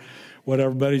James or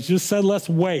whatever, but he just said, "Let's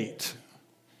wait."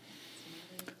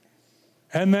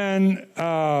 And then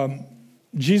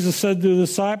Jesus said to the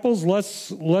disciples,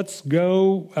 let's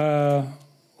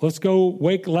go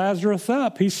wake Lazarus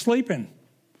up. He's sleeping.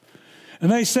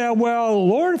 And they said, "Well,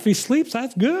 Lord, if he sleeps,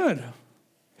 that's good.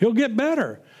 He'll get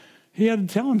better." He had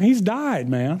to tell him, he's died,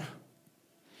 man.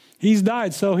 He's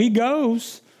died. So he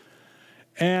goes,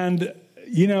 and,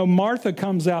 Martha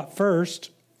comes out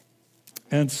first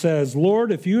and says,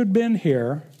 Lord, if you had been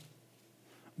here,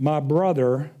 my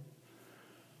brother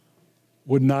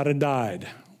would not have died.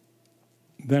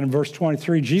 Then in verse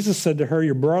 23, Jesus said to her,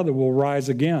 your brother will rise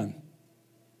again.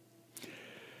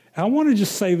 I want to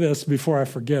just say this before I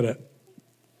forget it.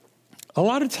 A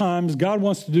lot of times God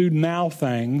wants to do now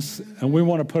things, and we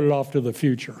want to put it off to the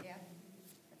future. Yeah,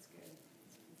 that's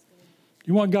good.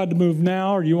 You want God to move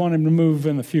now, or do you want him to move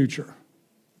in the future?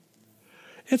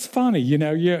 It's funny, you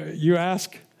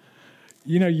ask,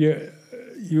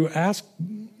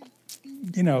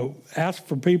 ask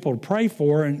for people to pray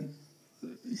for, and,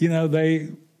 they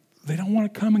don't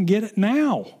want to come and get it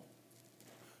now.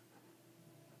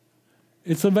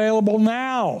 It's available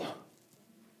now.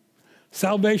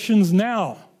 Salvation's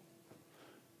now.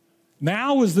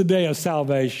 Now is the day of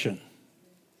salvation.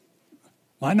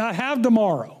 Might not have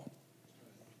tomorrow.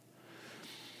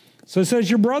 So it says,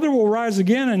 your brother will rise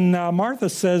again. And Martha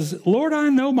says, Lord, I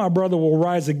know my brother will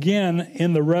rise again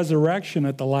in the resurrection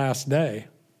at the last day.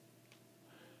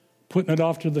 Putting it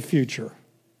off to the future.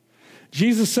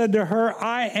 Jesus said to her,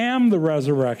 I am the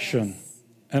resurrection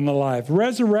and the life.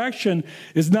 Resurrection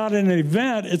is not an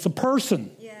event, it's a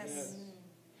person. Yes.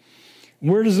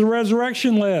 Where does the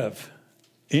resurrection live?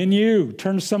 In you.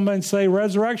 Turn to somebody and say,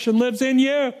 resurrection lives in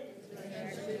you.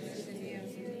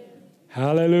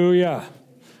 Hallelujah.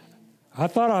 I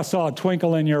thought I saw a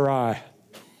twinkle in your eye.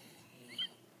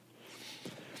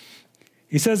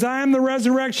 He says, I am the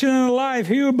resurrection and the life.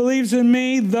 He who believes in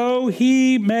me, though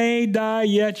he may die,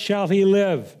 yet shall he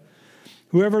live.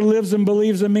 Whoever lives and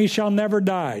believes in me shall never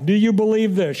die. Do you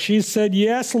believe this? She said,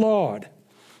 yes, Lord.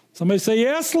 Somebody say,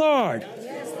 yes, Lord.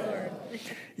 Yes, Lord.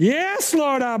 Yes,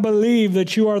 Lord, I believe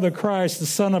that you are the Christ, the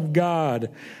Son of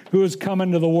God, who has come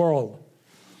into the world.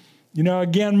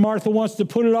 Again, Martha wants to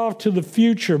put it off to the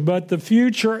future, but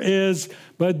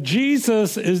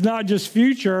Jesus is not just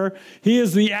future. He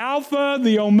is the Alpha,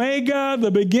 the Omega,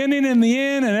 the beginning and the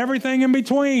end, and everything in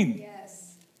between.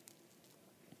 Yes.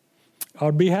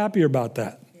 I'd be happier about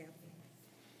that. Yeah.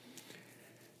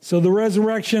 So the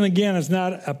resurrection, again, is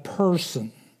not a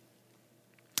person,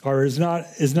 or is not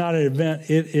an event.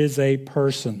 It is a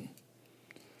person.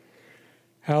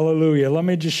 Hallelujah. Let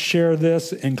me just share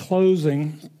this in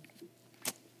closing.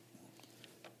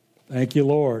 Thank you,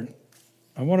 Lord.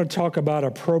 I want to talk about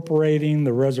appropriating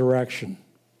the resurrection.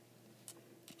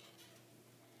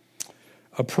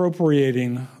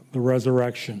 Appropriating the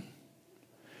resurrection.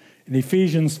 In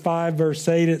Ephesians 5, verse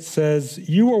 8, it says,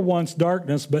 you were once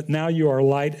darkness, but now you are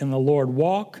light in the Lord.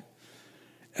 Walk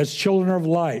as children of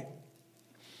light.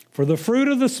 For the fruit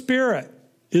of the Spirit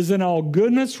is in all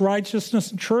goodness,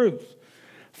 righteousness, and truth,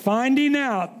 finding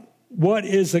out what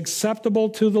is acceptable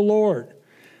to the Lord.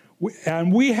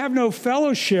 And we have no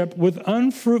fellowship with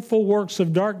unfruitful works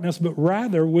of darkness, but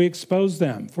rather we expose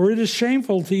them. For it is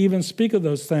shameful to even speak of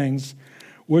those things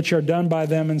which are done by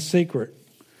them in secret.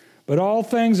 But all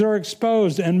things are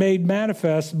exposed and made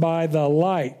manifest by the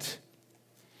light.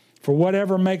 For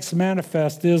whatever makes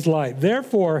manifest is light.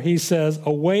 Therefore, he says,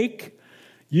 awake,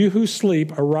 you who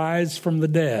sleep, arise from the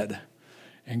dead,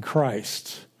 and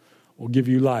Christ will give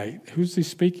you light. Who's he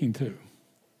speaking to?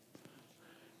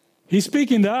 He's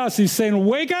speaking to us. He's saying,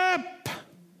 wake up.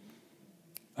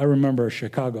 I remember a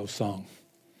Chicago song.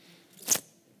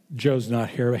 Joe's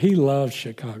not here, but he loves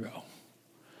Chicago.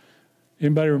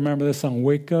 Anybody remember this song,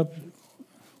 Wake Up?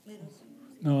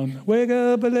 No, wake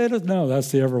up a little. No,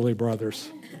 that's the Everly Brothers.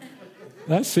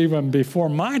 That's even before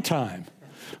my time.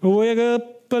 Wake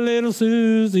up a little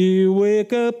Susie,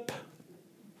 wake up.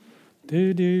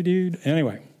 Do.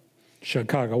 Anyway,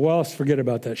 Chicago. Well, let's forget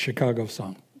about that Chicago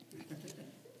song.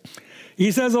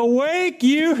 He says, awake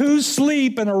you who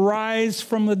sleep and arise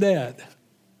from the dead.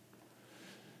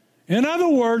 In other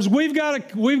words, we've got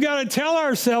to tell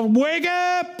ourselves, wake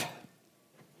up.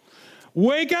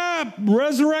 Wake up.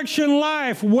 Resurrection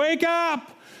life. Wake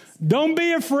up. Don't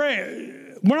be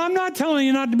afraid. Well, I'm not telling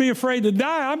you not to be afraid to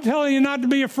die. I'm telling you not to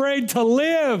be afraid to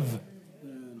live.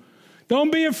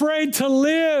 Don't be afraid to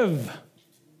live.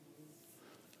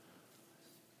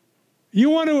 You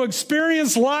want to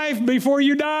experience life before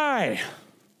you die.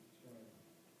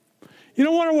 You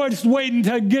don't want to just wait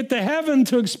until get to heaven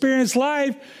to experience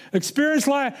life. Experience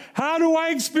life. How do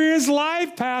I experience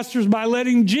life, pastors? By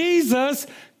letting Jesus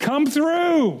come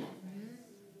through.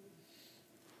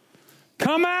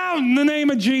 Come out in the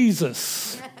name of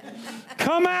Jesus.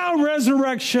 Come out,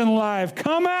 resurrection life.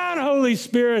 Come out, Holy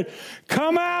Spirit.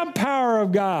 Come out, power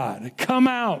of God. Come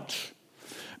out.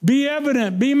 Be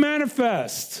evident. Be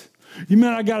manifest. You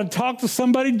mean I got to talk to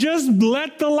somebody? Just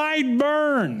let the light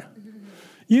burn.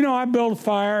 I build a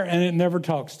fire and it never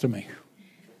talks to me.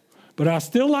 But I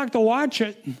still like to watch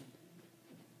it.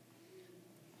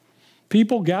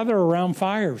 People gather around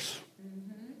fires.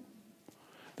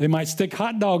 They might stick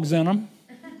hot dogs in them.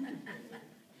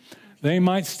 They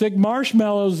might stick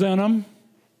marshmallows in them.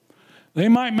 They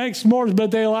might make s'mores,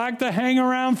 but they like to hang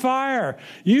around fire.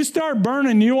 You start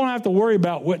burning, you won't have to worry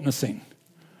about witnessing.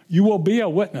 You will be a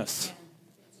witness.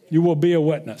 You will be a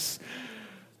witness.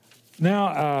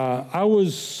 Now, I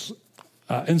was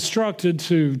instructed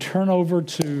to turn over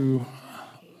to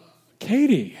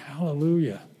Katie.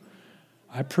 Hallelujah.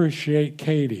 I appreciate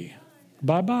Katie.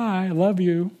 Bye-bye. I love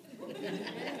you. Why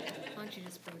don't you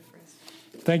just pray for us?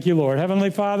 Thank you, Lord.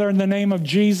 Heavenly Father, in the name of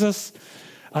Jesus,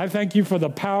 I thank you for the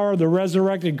power of the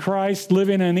resurrected Christ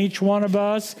living in each one of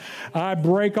us. I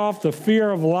break off the fear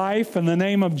of life in the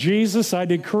name of Jesus. I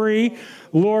decree,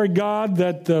 Lord God,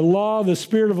 that the law of the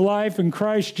Spirit of life in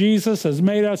Christ Jesus has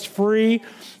made us free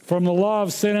from the law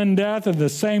of sin and death, and the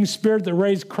same Spirit that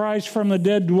raised Christ from the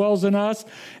dead dwells in us,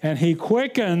 and he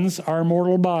quickens our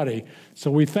mortal body.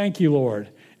 So we thank you, Lord,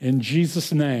 in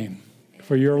Jesus' name,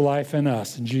 for your life in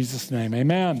us. In Jesus' name,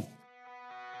 amen.